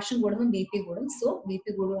കൺട്രാക്ഷൻ കൂടുമ്പോൾ ബി പി കൂടും. സോ ബി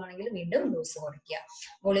പി കൂടുവാണെങ്കിൽ വീണ്ടും ഡോസ് കുറയ്ക്കുക.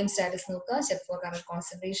 വോളിയം സ്റ്റാറ്റസ് നോക്കുക, ചെക്ക് ഫോർ കറന്റ്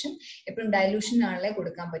കോൺസെൻട്രേഷൻ. എപ്പോഴും ഡയലൂഷൻ ആണല്ലേ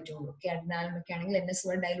കൊടുക്കാൻ പറ്റുള്ളൂ. ഓക്കെ, അഡ്രിനാലിനൊക്കെ ആണെങ്കിൽ NS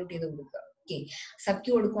ഡയലൂട്ട് ചെയ്ത് കൊടുക്കുക. ഓക്കെ,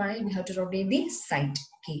 സബ്ക്യൂ കൊടുക്കുവാണെങ്കിൽ we have to rotate the site.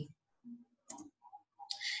 Okay,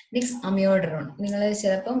 next amiodarone. നിങ്ങൾ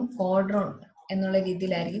ചിലപ്പം കോഡ്രോൺ എന്നുള്ള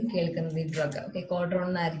രീതിയിലായിരിക്കും കേൾക്കുന്നത് ഈ ഡ്രഗ്. ഓക്കെ, കോഡ്രോൺ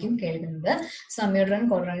എന്നായിരിക്കും കേൾക്കുന്നത്. So amiodarone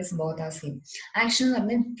കോഡ്രോൺ is both are same. Action എന്ന്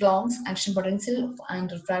പറഞ്ഞാൽ prolongs action potential and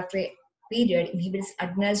refractory period, inhibits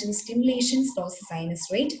adrenergic stimulation, slows the sinus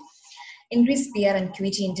rate, increase PR and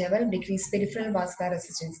QT interval, decrease peripheral vascular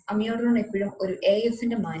resistance. Amiodarone എപ്പോഴും ഒരു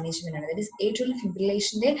AFന്റെ management ആണ്, that is atrial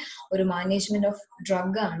ഫിബ്രിലേഷന്റെ ഒരു management of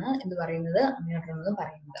drug ആണ് എന്ന് പറയുന്നത് amiodarone എന്ന്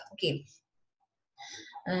പറയുന്നത്. Okay,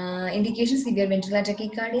 indications: severe ventricular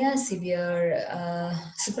tachycardia, severe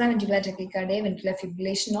supraventricular tachycardia, ventricular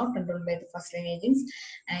fibrillation not controlled by the first line agents,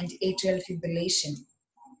 and atrial fibrillation.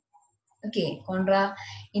 Okay, contra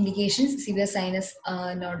indications: severe sinus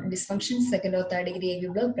node dysfunction, second or third degree AV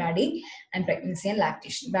block, brady, and pregnancy and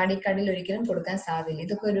lactation. Bradycardial ഒരിക്കലും കൊടുക്കാൻ സാധ്യതയില്ല.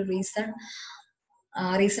 ഇതൊക്കെ ഒരു reason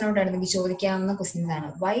ഔട്ടാണ് നിങ്ങൾക്ക് ചോദിക്കാവുന്ന questions ആണ്.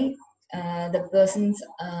 Why the person's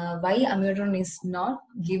why amiodarone is not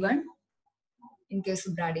given in case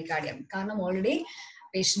of bradycardia? കാരണം already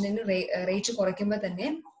പേഷ്യന്റിന് rate കുറയ്ക്കുമ്പോൾ തന്നെ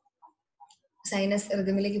സൈനസ്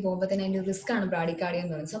റിതമിലേക്ക് പോകുമ്പോൾ തന്നെ അതിന്റെ റിസ്ക് ആണ് ബ്രാഡിക്കാർഡിയ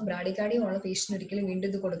എന്ന് പറയുന്നത്. സോ ബ്രാഡിക്കാർഡിയ ഉള്ള പേഷ്യന്റ് ഒരിക്കലും വീണ്ടും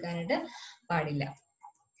ഇത് കൊടുക്കാനായിട്ട് പാടില്ല.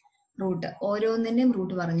 റൂട്ട് ഓരോന്നിന്റെയും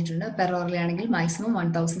റൂട്ട് പറഞ്ഞിട്ടുണ്ട്. പെറോറൽ ആണെങ്കിൽ മാക്സിമം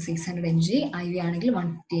 1600 mg, IV ആണെങ്കിൽ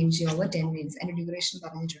 150 mg over 10 minutes. അതിന്റെ ഡ്യൂറേഷൻ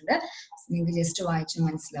പറഞ്ഞിട്ടുണ്ട്, നിങ്ങൾക്ക് ജസ്റ്റ് വായിച്ചാൽ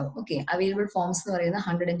മനസ്സിലാവും. ഓക്കെ, അവൈലബിൾ ഫോംസ് എന്ന് പറയുന്നത്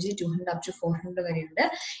 100 mg, 200 up to 400 വരെയുണ്ട്.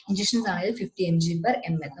 ഇഞ്ചക്ഷൻസ് ആണെങ്കിൽ 50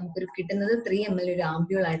 mg/ml. നമുക്കൊരു കിട്ടുന്നത് 3 ml ഒരു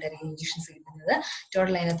ആംബ്യൂൾ ആയിട്ടായിരിക്കും ഇഞ്ചക്ഷൻസ് കിട്ടുന്നത്.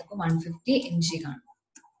 ടോട്ടൽ അതിനകത്ത് 150 mg കാണും.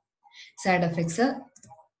 Side effects,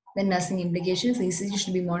 then nursing implications. ECG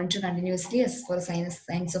should be monitored continuously as for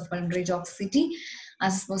signs of pulmonary toxicity,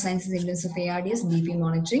 as for signs and symptoms of ARDS, BP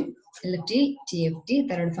monitoring, LFT, TFT,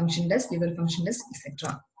 thyroid function test, liver function test,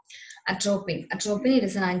 etc. Atropine. Atropine, it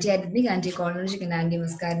is an antiarrhythmic, anticholinergic, and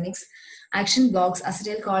antimuscarinic. Action blocks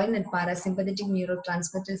acetylcholine and parasympathetic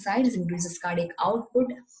neurotransmitter sites, increases cardiac output.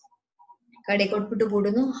 Cardiac output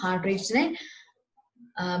കൂടുന്നു. Heart rate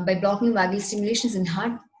by blocking vagal stimulations in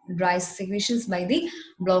heart, dries secretions by the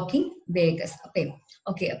blocking vagus.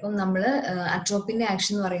 Okay, അപ്പം നമ്മൾ അട്രോപ്പിന്റെ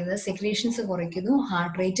action എന്ന് പറയുന്നത് secretions കുറയ്ക്കുന്നു,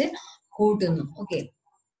 heart rate കൂട്ടുന്നു. Okay,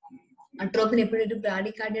 atropine എപ്പോഴും ഒരു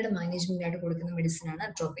ബ്രാഡിക്കാർഡിയയുടെ management ആയിട്ട് കൊടുക്കുന്ന മെഡിസിൻ ആണ്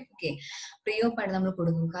അട്രോപ്പിൻ. ഓക്കെ, പ്രീ ഓപ്പ് ആയിട്ട് നമ്മൾ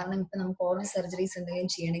കൊടുക്കും. കാരണം ഇപ്പൊ നമുക്ക് ഓറൽ സർജറീസ് എന്തെങ്കിലും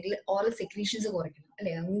ചെയ്യണമെങ്കിൽ ഓറൽ സെക്രീഷൻസ് കുറയ്ക്കണം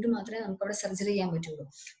അല്ലെ, അതുകൊണ്ട് മാത്രമേ നമുക്ക് അവിടെ സർജറി ചെയ്യാൻ പറ്റുള്ളൂ.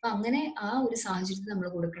 അപ്പൊ അങ്ങനെ ആ ഒരു സാഹചര്യത്തിൽ നമ്മൾ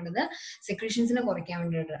കൊടുക്കേണ്ടത് സെക്രീഷൻസിനെ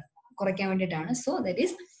കുറയ്ക്കാൻ വേണ്ടിയിട്ടാണ്. So that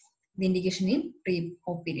is the indication in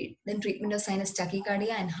pre-op period. Then treatment of sinus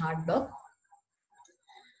tachycardia and heart block.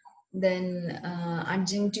 Then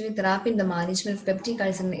adjunctive therapy in the management of peptic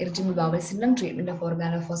ulcer and irritable bowel syndrome, treatment of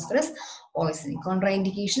organophosphorus poisoning.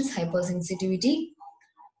 Contraindications: hypersensitivity,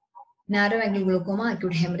 narrow angle glaucoma,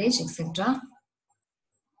 acute hemorrhage, etc.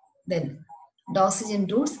 Then dosage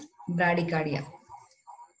and routes: bradycardia.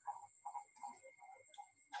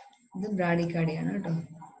 The bradycardia ആണ് കേട്ടോ.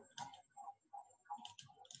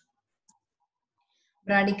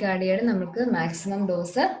 ബ്രാഡിക്കാർഡിയയുടെ നമുക്ക് maximum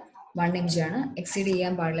dose 1 mg ആണ്, exceed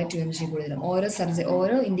ചെയ്യാൻ പാടില്ല 2 mg കൂടുതലും.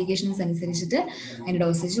 ഓരോ indications അനുസരിച്ചിട്ട് അതിന്റെ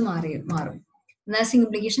ഡോസേജ് മാറും. Nursing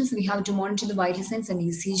implications: we have to monitor the vital signs and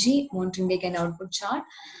ECG, monitor intake and output chart,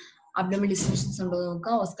 abdominal distensions ഉണ്ടോ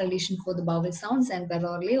നോക്കുക, auscultation for the bowel sounds, and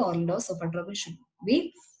perorally oral dose of atropine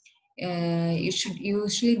should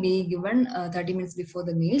usually be given 30 minutes before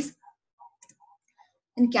the meals.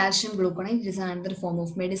 And calcium gluconate, it is another form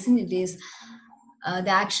of medicine. It is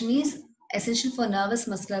the action is essential for nervous,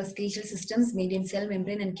 muscular, skeletal systems, maintain cell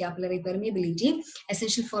membrane and capillary permeability,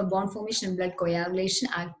 essential for bone formation and blood coagulation,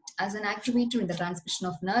 act as an activator in the transmission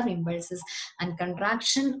of nerve impulses and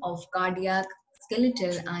contraction of cardiac,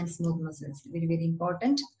 skeletal and smooth muscles. Very, very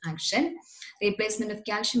important action. Replacement of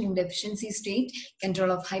calcium in deficiency state,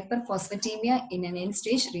 control of hyperphosphatemia in an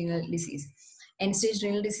end-stage renal disease. End-stage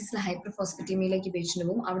renal disease hyperphosphatemia patient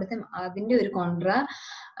പോകും. അവിടുത്തെ അതിന്റെ ഒരു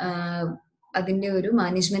അതിന്റെ ഒരു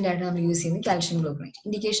management ആയിട്ട് നമ്മൾ use ചെയ്യുന്നത് calcium gluconate.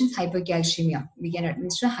 Indications: ഹൈപ്പർകാൽഷ്യമia, we can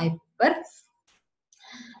administer hyper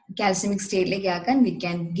കാൽഷ്യമിക് സ്റ്റേറ്റിലേക്ക് ആക്കാൻ we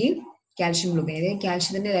can give calcium gluconate, അതായത്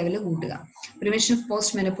കാൽഷ്യത്തിന്റെ ലെവൽ കൂട്ടുക. Prevention of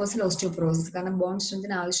post menopausal osteoporosis, കാരണം ബോൺ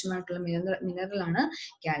സ്ട്രെങ്തിന് ആവശ്യമായിട്ടുള്ള മിനറൽ ആണ്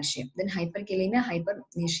calcium. Then hyper കെലീമിയ, hyper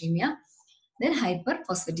നീഷീമിയ, then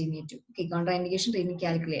hyperphosphatemia too. Okay, contraindication: renal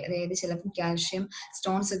calculi, അതായത് ചിലപ്പോൾ calcium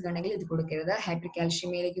stones ഒക്കെ ഉണ്ടെങ്കിൽ ഇത് കൊടുക്കരുത്.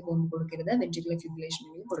 ഹൈപ്പർകാൽഷ്യമയിലേക്ക് പോകുമ്പോൾ കൊടുക്കരുത്. വെൻട്രിക്കുലർ ഫിബ്രിലേഷൻ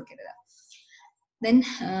കൊടുക്കരുത്. Then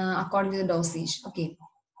according to the dosage. Okay,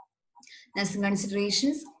 nursing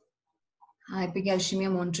considerations: hypocalcemia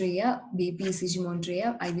monitor ചെയ്യുക, BP ECG monitor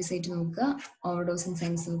ചെയ്യുക, IV site നോക്കുക, overdosing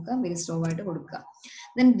signs നോക്കുക, very slow ആയിട്ട് കൊടുക്കുക.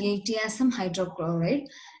 Then diltiazem hydrochloride,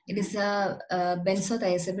 it is a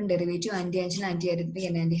benzodiazepine derivative, anti-angina, anti-arrhythmic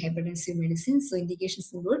and antihypertensive medicine. So indications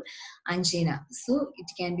include angina. So it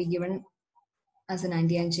can be given as an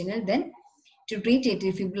anti-anginal. Then to treat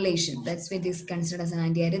atrial fibrillation, that's why it is considered as an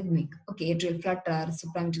antiarrhythmic. Okay, atrial flutter,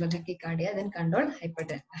 supraventricular tachycardia, then control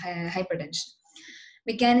hypertension.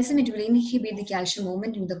 Mechanism, it will inhibit the calcium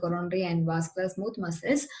movement in the coronary and vascular smooth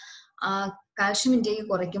muscles. Calcium intake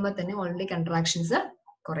കുറയ്ക്കുമ്പോൾ തന്നെ already contractions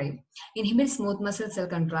കുറയും. Inhibit smooth muscle cell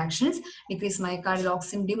contractions, decrease myocardial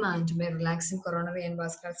oxygen demand by relaxing coronary and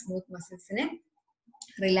vascular smooth muscles in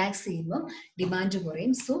relax ചെയ്യുമ്പോൾ demand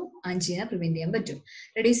കുറയും. So angina prevent ചെയ്യാൻ പറ്റും.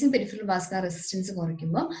 Reducing peripheral vascular resistance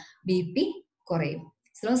കുറയ്ക്കുമ്പോൾ BP കുറയും.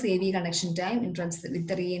 Slows AV conduction time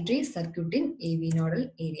with reentry circuit in AV nodal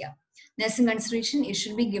area. Nursing consideration, it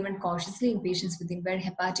should be given cautiously in patients with impaired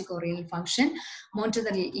hepatic or renal function. Monitor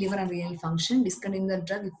the liver and renal function. Discontinue the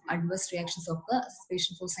drug if adverse reactions occur.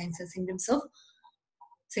 Patient for signs and symptoms of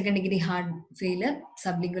second degree heart failure.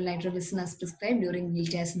 Sublingual nitroglycerin as prescribed during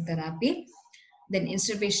diltiazem therapy. Then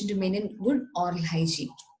instruct patient to maintain good oral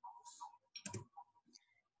hygiene.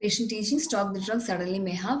 Patient teaching, stop the drug suddenly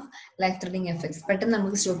may have life-threatening effects. പെട്ടെന്ന്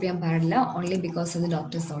നമുക്ക് stop ചെയ്യാൻ പാടില്ല, only because of the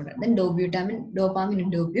doctor's order. Then dopamine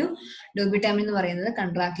ഡോബ്യൂട്ടാമിൻ എന്ന് പറയുന്നത്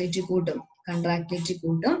contractility കൂട്ടും,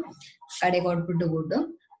 cardiac output കൂട്ടും.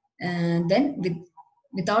 Then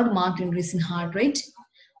without marked increase in heart rate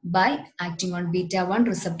by acting on beta-1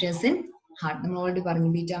 receptors in heart. നമ്മൾ already പറഞ്ഞു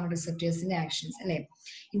beta-1 receptors-ന്റെ actions അല്ലേ.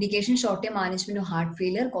 Indication, short-term management of heart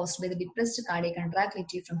failure caused by the depressed cardiac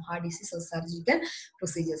contractility from heart disease or surgical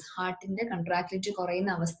procedures. ഹാർട്ടിന്റെ contractility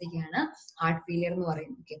കുറയുന്ന അവസ്ഥയ്ക്കാണ് heart failure എന്ന്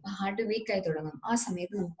പറയുന്നത്. Okay, അപ്പൊ heart week ആയി തുടങ്ങും, ആ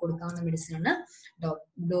സമയത്ത് നമുക്ക് കൊടുക്കാവുന്ന മെഡിസിൻ ആണ്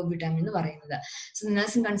ഡോബ്യൂട്ടാമിൻ എന്ന് പറയുന്നത്. So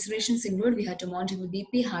nursing considerations include we have to monitor the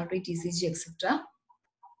BP, heart rate, ECG, etc.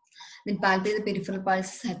 Then palpate the peripheral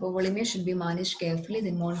pulses. Hypovolemia should be managed carefully.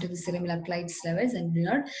 Then monitor the serum electrolytes levels and do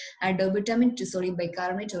not add dobutamine to sodium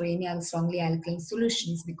bicarbonate or any other strongly alkaline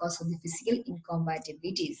solutions because of the physical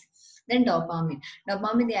incompatibilities. Then dopamine.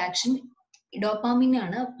 Dopamine, the action. Dopamine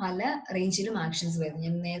ആണ് പല റേഞ്ചിലും actions വരുന്നത്.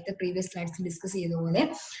 ഞാൻ നേരത്തെ previous സ്ലൈഡ്സിൽ discuss ചെയ്തതുപോലെ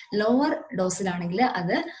lower ഡോസിലാണെങ്കിൽ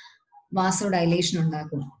അത് വാസോ dilation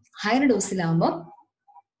ഉണ്ടാക്കും. Higher ഡോസിലാകുമ്പോൾ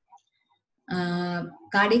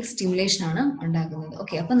cardiac stimulation ആണ് ഉണ്ടാക്കുന്നത്.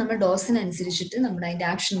 ഓക്കെ, അപ്പൊ നമ്മൾ ഡോസിനനുസരിച്ചിട്ട് നമ്മുടെ അതിന്റെ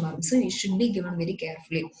ആക്ഷൻ മാറും. So it should be given very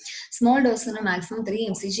carefully. Small ഡോസിന് maximum 3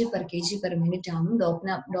 mcg/kg/minute ആകും.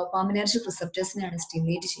 ഡോപ്പാമിനർജിക് റിസപ്റ്റേഴ്സിനെയാണ്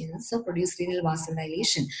സ്റ്റിമുലേറ്റ് ചെയ്യുന്നത്. So produce renal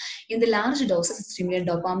vasodilation. In the large doses stimulate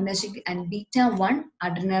ഡോപ്പാമിനർജിക് and beta-1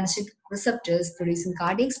 adrenergic receptors producing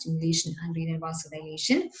cardiac stimulation and renal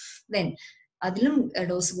vasodilation. Then അതിലും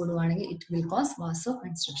dose കൂടുവാണെങ്കിൽ it will cause വാസോ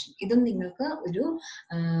construction. ഇതും നിങ്ങൾക്ക് ഒരു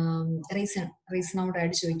reason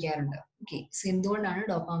ഔട്ടായിട്ട് ചോദിക്കാറുണ്ട്. Okay, so എന്തുകൊണ്ടാണ്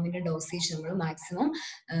ഡോപ്പാമിന്റെ dosage നമ്മൾ maximum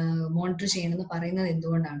monitor ചെയ്യണമെന്ന് പറയുന്നത്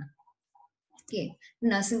എന്തുകൊണ്ടാണ്? ഓക്കെ,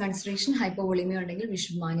 നഴ്സിംഗ് കൺസിഡറേഷൻ, ഹൈപ്പോവോളിമിയ ഉണ്ടെങ്കിൽ we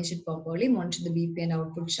should manage it properly. Monitor the BP and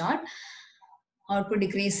output chart. Output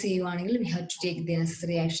decrease ചെയ്യുവാണെങ്കിൽ we have to take the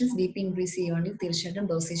necessary actions. BP increase ചെയ്യുവാണെങ്കിൽ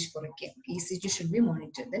തീർച്ചയായിട്ടും ഡോസേജ് കുറയ്ക്കുക. ECG should be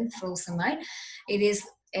monitor. Then ഫ്രോസമൈഡ്, it is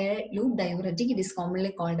a loop diuretic. It is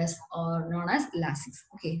commonly called as or known as Lasix.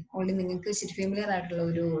 Okay, only നിങ്ങൾക്ക് ഇച്ചിരി familiar ആയിട്ടുള്ള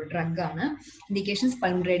ഒരു drug ആണ്. Indications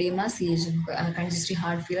pulmonary എഡിയമ, congestive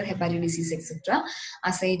heart failure, hepatic disease etcetera.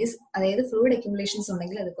 Ascites, അതായത് fluid അക്യുമുലേഷൻസ്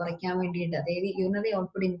ഉണ്ടെങ്കിൽ അത് കുറയ്ക്കാൻ വേണ്ടിയിട്ട്, അതായത് യൂറിനറി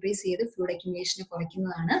ഔട്ട്പുട്ട് ഇൻക്രീസ് ചെയ്ത് ഫ്ലൂയിഡ് അക്യുമുലേഷനെ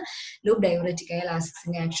കുറയ്ക്കുന്നതാണ് ലൂപ്പ് ഡയuretic ആയ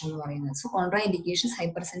ലാസിക്സിന്റെ ആക്ഷൻ എന്ന് പറയുന്നത്. So contra indications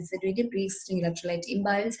hyper sensitivity, pre existing electrolyte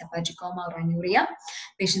imbalance, hepatic comma or Anuriya,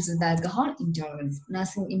 patients with alcohol intolerance.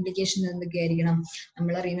 Nursing implication എന്തൊക്കെയായിരിക്കണം?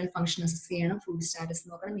 നമ്മൾ റീനൽ ഫംഗ്ഷൻ അസസ് ചെയ്യണം, ഫുഡ് സ്റ്റാറ്റസ്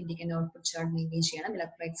നോക്കണം, ഇൻഡിക്കേറ്റർ ഔട്ട്പുട്ട് ചാർട്ട് മെയിൻറ്റെയിൻ ചെയ്യണം,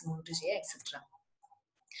 electrolytes monitor ചെയ്യുക, etcetera.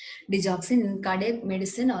 Digoxin in cardiac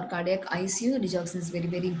medicine or cardiac ICU, digoxin is very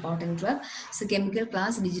very important drug. So chemical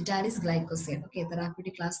class digitalis glycoside. Okay,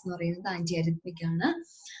 therapeutic class എന്ന് പറയുന്നത് antiarrhythmic ആണ്.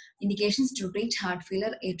 Indications to treat heart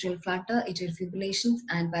failure, atrial flutter, atrial fibrillation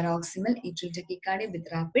and paroxysmal atrial tachycardia with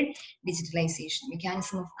rapid digitalization.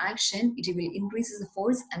 Mechanism of action, it will increase the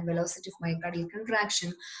force and velocity of myocardial contraction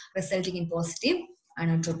resulting in positive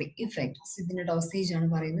anotropic effect. So ഇതിന്റെ dosage ആണ്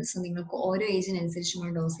പറയുന്നത്. So നിങ്ങൾക്ക് ഓരോ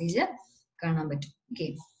ഏജിനനുസരിച്ചുള്ള dosage കാണാൻ പറ്റും. Okay,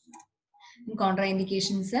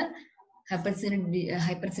 contraindications are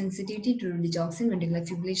hypersensitivity to digoxin, ventricular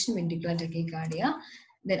fibrillation, ventricular tachycardia.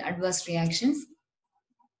 Then adverse reactions,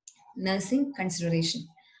 nursing consideration.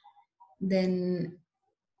 Then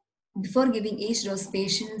before giving each dose,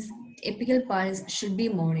 patients Epical pulse should be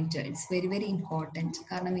monitored. It's very very important.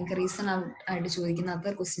 കാരണം നിങ്ങൾക്ക് reason ആയിട്ട് ചോദിക്കുന്ന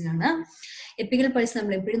other question ആണ്. Apical pulse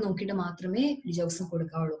നമ്മൾ എപ്പോഴും നോക്കിയിട്ട് മാത്രമേ digoxin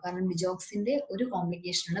കൊടുക്കാവുള്ളൂ. കാരണം ഡിജോക്സിന്റെ ഒരു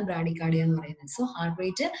കോംപ്ലിക്കേഷൻ ആണ് ബ്രാഡികാർഡിയ എന്ന് പറയുന്നത്. So heart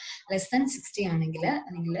rate less than 60 ആണെങ്കിൽ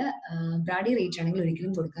അല്ലെങ്കിൽ ബ്രാഡി റേറ്റ് ആണെങ്കിൽ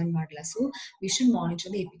ഒരിക്കലും കൊടുക്കാൻ പാടില്ല. So we should monitor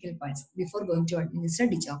the apical pulse before going to administer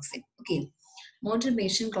digoxin. Okay. Monitor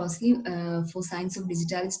patient closely for signs of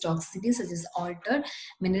digitalis toxicity such as altered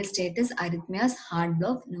mental status, arrhythmias, heart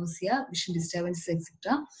block, nausea, vision disturbances,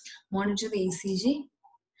 etc. Monitor the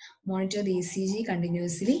ECG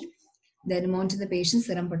continuously. Then monitor the patient's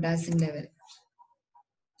serum potassium level.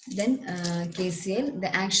 Then KCL,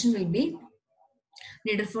 the action will be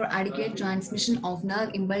needed for adequate transmission of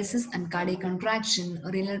nerve impulses and cardiac contraction,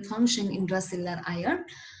 renal function, intracellular iron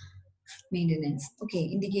maintenance. Okay,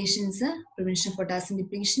 indications: prevention of potassium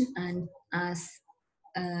depletion and as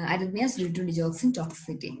arrhythmias due to digoxin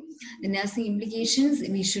toxicity. The nursing implications: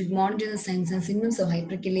 we should monitor the signs and symptoms of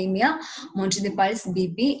hyperkalemia, monitor the pulse,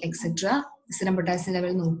 BP, etc. Serum potassium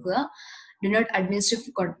level നോക്കുക. Do not administer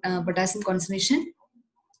potassium concentration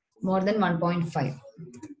more than 1.5.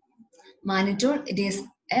 Mannitol, it is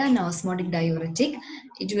an osmotic diuretic.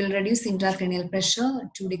 It will reduce intracranial pressure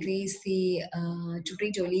to decrease the to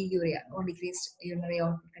treat oliguria or decreased urinary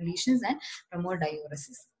output conditions and promote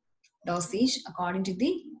diuresis. Dosage according to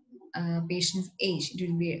the patient's age, it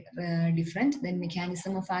will be different. Then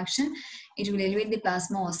mechanism of action: it will elevate the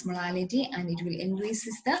plasma osmolality and it will increase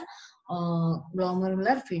the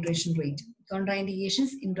glomerular filtration rate.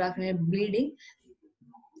 Contraindications: intracranial bleeding,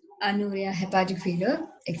 anuria, hepatic failure,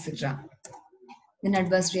 etc. Then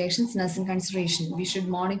adverse reactions, nursing consideration: we should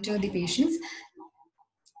monitor the patient's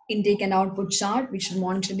intake and output chart. We should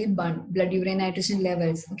monitor the blood urine nitrogen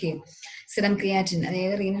levels. Okay, serum creatinine,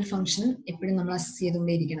 അതായത് renal function എപ്പോഴും നമ്മൾ assess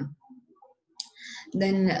ചെയ്തുകൊണ്ടേയിരിക്കണം.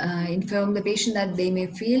 Then inform the patient that they may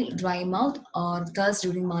feel dry mouth or thirst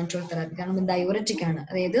during mannitol therapy. കാരണം diuretic ആണ്,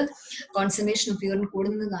 അതായത് concentration of urine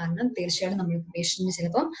കൂടുന്നത് കാരണം തീർച്ചയായിട്ടും നമ്മൾക്ക് പേഷ്യന്റിന്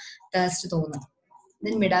ചിലപ്പം തേഴ്സ്റ്റ് തോന്നും.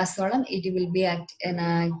 Then midazolam, it will be act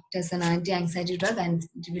as an anti-anxiety drug and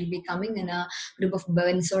it will be coming in a group of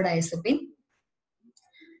benzodiazepine.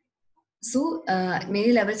 So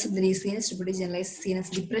many levels of the CNS to produce generalized CNS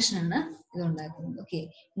depression ആണ് ഇതുണ്ടാക്കുന്നത്. Okay,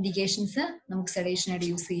 indications നമുക്ക് sedation ആയിട്ട്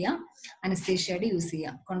use ചെയ്യാം, anaesthesia ആയിട്ട് use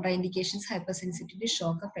ചെയ്യാം. Contra indications: hyper sensitivity,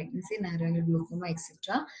 shock, pregnancy, narrowing glaucoma,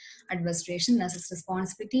 etc. Administration: nurse's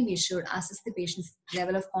responsibility: we should assess the patient's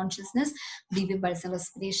level of consciousness, BP, pulse and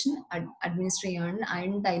respiration. Administer ചെയ്യാൻ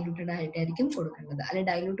iron diluted ആയിട്ടായിരിക്കും കൊടുക്കേണ്ടത്. അല്ലെങ്കിൽ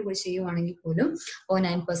dilute ചെയ്യുവാണെങ്കിൽ പോലും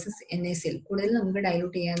 0.9% NaCl കൂടുതൽ നമുക്ക്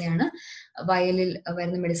ഡൈലൂട്ട് ചെയ്യാതെയാണ് വയലിൽ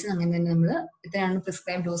വരുന്ന മെഡിസിൻ അങ്ങനെ തന്നെ നമ്മൾ ഇത്രയാണ്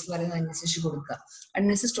പ്രിസ്ക്രൈബ് ഡോസ് പറയുന്നത് അനുസരിച്ച് കൊടുക്കുക.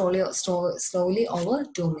 Administer slowly over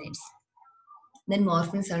 2 minutes. Then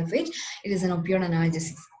morphine sulfate, it is an opioid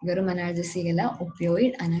analgesic. വെറും analgesic അല്ല,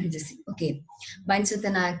 opioid analgesic. Okay, binds with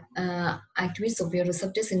an activates opioid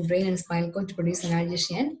receptors in brain and spinal cord to produce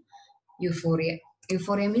analgesia and euphoria.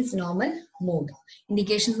 Euphoria means normal mood.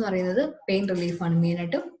 Indications എന്ന് പറയുന്നത് pain relief ആണ്, main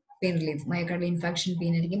ആയിട്ട് pain relief. Myocardial infarction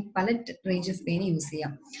pain ആയിരിക്കും, പല range of pain use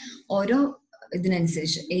ചെയ്യാം. ഓരോ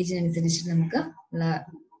ഇതിനനുസരിച്ച് ഏജിനനുസരിച്ച് നമുക്ക് ഉള്ള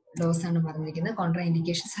ഡോസ് ആണ് പറഞ്ഞിരിക്കുന്നത്. Contra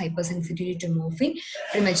indications: hyper sensitivity to morphine,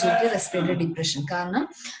 prematurity, respiratory depression. കാരണം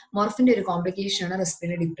മോർഫിന്റെ ഒരു കോംപ്ലിക്കേഷൻ ആണ്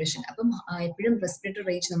റെസ്പിറേറ്ററി ഡിപ്രഷൻ. അപ്പം എപ്പോഴും റെസ്പിറേറ്ററി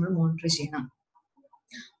റേറ്റ് നമ്മൾ മോണിറ്റർ ചെയ്യണം.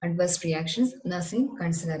 Adverse reactions, nursing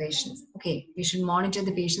considerations. Okay, we should monitor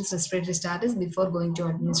the patient's respiratory status before going to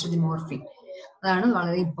administer the morphine. അതാണ്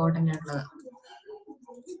വളരെ important ആയിട്ടുള്ളത്.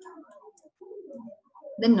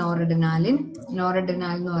 Then noradrenaline.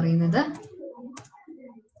 Noradrenaline എന്ന് പറയുന്നത്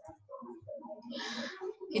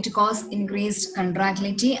it cause increased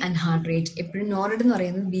contractility and heart rate. എപ്പോഴും നോറഡ് എന്ന്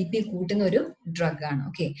പറയുന്നത് BP കൂട്ടുന്ന ഒരു ഡ്രഗ് ആണ്.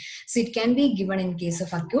 Okay, so it can be given in case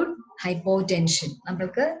of acute hypotension.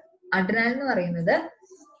 നമ്മൾക്ക് അഡ്രിനാലിൻ എന്ന് പറയുന്നത്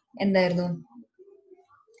എന്തായിരുന്നു,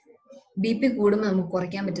 BP കൂടുമ്പോൾ നമുക്ക്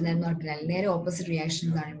കുറയ്ക്കാൻ പറ്റുന്നതായിരുന്നു അഡ്രിനാലിൻ. നേരെ ഓപ്പോസിറ്റ്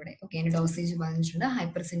റിയാക്ഷൻസ് ആണ് ഇവിടെ. ഓക്കെ, അതിന്റെ ഡോസേജ് പറഞ്ഞിട്ടുണ്ട്.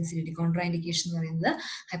 ഹൈപ്പർ സെൻസിറ്റിവിറ്റി, കോൺട്രാ ഇൻഡിക്കേഷൻ എന്ന് പറയുന്നത്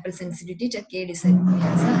hyper sensitivity,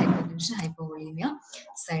 ടെക്കേഡിസൈക്ലിയാസ്, hypertension, ഹൈപ്പോവോളീമിയ,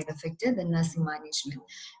 side effect. Then nursing management,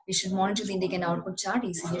 we should monitor the intake and output chart.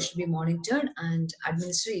 ECG should be monitored and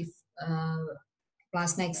administer if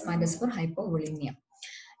plasma expanders for hypovolemia.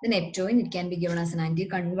 Then eptoin, it can be given as an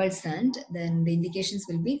anticonvulsant. Then the indications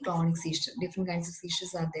will be clonic seizure. Different kinds of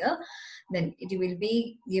seizures are there. Then it will be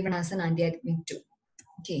given as an antiarrhythmic too.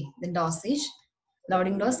 Okay, then dosage,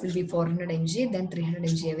 loading dose will be 400 mg, then 300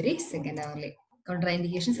 mg every second hourly.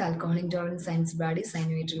 Contraindications: alcohol intolerance, sinus body,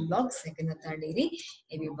 synovial block, second or third degree,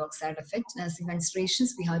 AV block. Side effect: nursing considerations: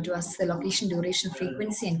 we have to assess the location, duration,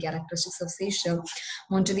 frequency, and characteristics of seizure.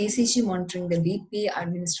 Monitor the ECG, monitoring the BP,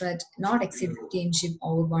 administer at not exceed 50 mg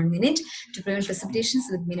over 1 minute to prevent precipitations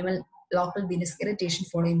with minimal local venous irritation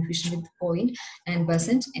following infusion with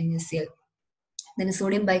 0.9% NaCl. Then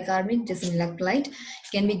sodium bicarbonate, which is an electrolyte,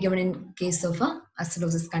 can be given in case of a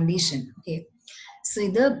acidosis condition. Okay. So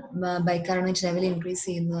ഇത് bicarbonate level increase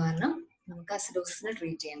ചെയ്യുന്നത് കാരണം നമുക്ക് അസിഡോസിനെ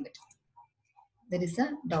treat ചെയ്യാൻ പറ്റും. That is A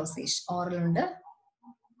dosage. Oral ഉണ്ട്,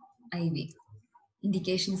 IV.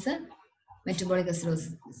 Indications, metabolic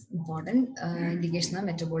acidosis is important. Indication of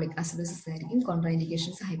metabolic acidosis ആയിരിക്കും.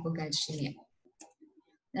 Contraindications hypocalcemia.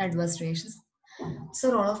 Adverse reactions. So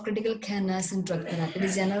role of critical care nurse in drug therapy.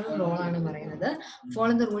 The general role ആണ് പറയുന്നത്.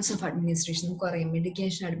 Follow the rules of administration. നമുക്കറിയാം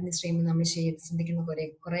medication administer ചെയ്യുമ്പോൾ നമ്മൾ ചിന്തിക്കുന്ന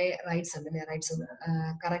കുറെ rights ഉണ്ട് അല്ലേ? Rights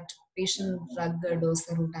correct patient drug dose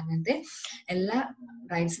root അങ്ങനത്തെ എല്ലാ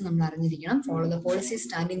റൈറ്റ്സും നമ്മൾ അറിഞ്ഞിരിക്കണം. Follow the policy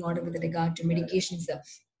standing order with regard to medications.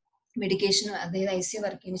 Medication അതായത് ICU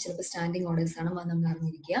വർക്ക് ചെയ്യുമ്പോൾ ചിലപ്പോൾ സ്റ്റാൻഡിംഗ് ഓർഡേഴ്സ് ആണ്, അത് നമ്മൾ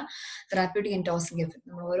അറിഞ്ഞിരിക്കുക. തെറാപ്യൂട്ടിക് ആൻഡ് ടോക്സിക് എഫക്ട്,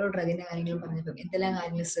 നമ്മൾ ഓരോ ഡ്രഗിന്റെ കാര്യങ്ങൾ പറഞ്ഞപ്പോൾ എന്തെല്ലാം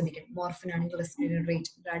കാര്യങ്ങൾ ശ്രദ്ധിക്കണം. മോർഫിൻ ആണെങ്കിൽ റെസ്പിറേറ്ററി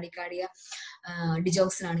റേറ്റ്, ബ്രാഡിക്കാർഡിയ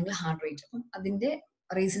ഡിജോക്സിൻ ആണെങ്കിൽ ഹാർട്ട് റേറ്റ്. അപ്പം അതിന്റെ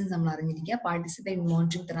റീസൺസ് നമ്മൾ അറിഞ്ഞിരിക്കുക. Participate in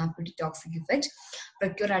monitoring therapeutic toxic effect.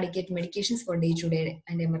 Procure adequate medications four day to day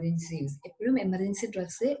and emergency use. എപ്പോഴും എമർജൻസി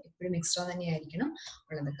ഡ്രഗ്സ് എപ്പോഴും എക്സ്ട്രാ തന്നെയായിരിക്കണം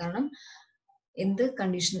ഉള്ളത്. കാരണം എന്ത്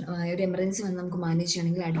കണ്ടീഷൻ ഒരു എമർജൻസി വന്ന് നമുക്ക് മാനേജ്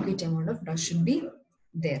ചെയ്യണമെങ്കിൽ adequate amount of drug should be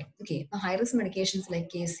there. Okay. High risk medications like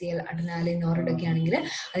KCL, adrenaline, നോറോഡൊക്കെ ആണെങ്കിൽ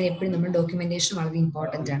അത് എപ്പോഴും നമ്മൾ ഡോക്യുമെന്റേഷൻ വളരെ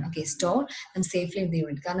ഇമ്പോർട്ടന്റ് ആണ്. Okay. Store and safely in the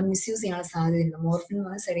unit. കാരണം മിസ്യൂസ് ചെയ്യാനുള്ള സാധ്യതയുണ്ട്. മോർഫിൻ എന്ന്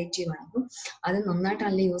പറഞ്ഞാൽ സെഡേറ്റീവ് ആണ്. അപ്പം അത്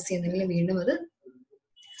നന്നായിട്ടല്ല യൂസ് ചെയ്യുന്നെങ്കിൽ വീണ്ടും അത്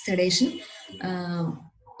സെഡേഷൻ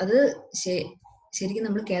അത് ശരിക്കും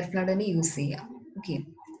നമ്മൾ കെയർഫുൾ ആയിട്ട് തന്നെ യൂസ് ചെയ്യുക. Okay.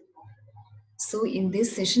 So in this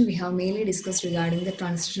session, we have mainly discussed regarding the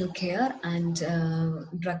transitional care and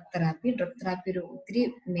drug therapy. Drug therapy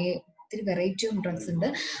ഒത്തിരി വെറൈറ്റി ഓഫ് ഡ്രഗ്സ് ഉണ്ട്.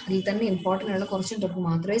 അതിൽ തന്നെ ഇമ്പോർട്ടൻ്റ് ആയിട്ടുള്ള കുറച്ച് ഡ്രഗ്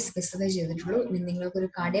മാത്രമേ സ്പെസിഫൈ ചെയ്തിട്ടുള്ളൂ. നിങ്ങൾക്കൊരു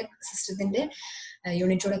കാർഡിയാക് സിസ്റ്റത്തിന്റെ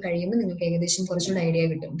യൂണിറ്റോടെ കഴിയുമ്പോൾ നിങ്ങൾക്ക് ഏകദേശം കുറച്ചുകൂടെ ഐഡിയ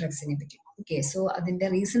കിട്ടും ഡ്രഗ്സിനെ പറ്റി. ഓക്കെ. സോ അതിന്റെ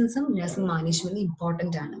റീസൺസും നഴ്സിംഗ് മാനേജ്മെന്റ്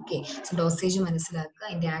ഇമ്പോർട്ടന്റ് ആണ്. ഓക്കെ. സോ ഡോസേജ് മനസ്സിലാക്കുക,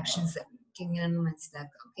 അതിന്റെ ആക്ഷൻസ് എങ്ങനെയാണെന്ന്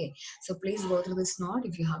മനസ്സിലാക്കുക. Okay. So please go through this not.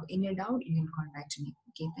 If you have any doubt you can contact me.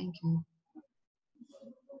 Okay. Thank you.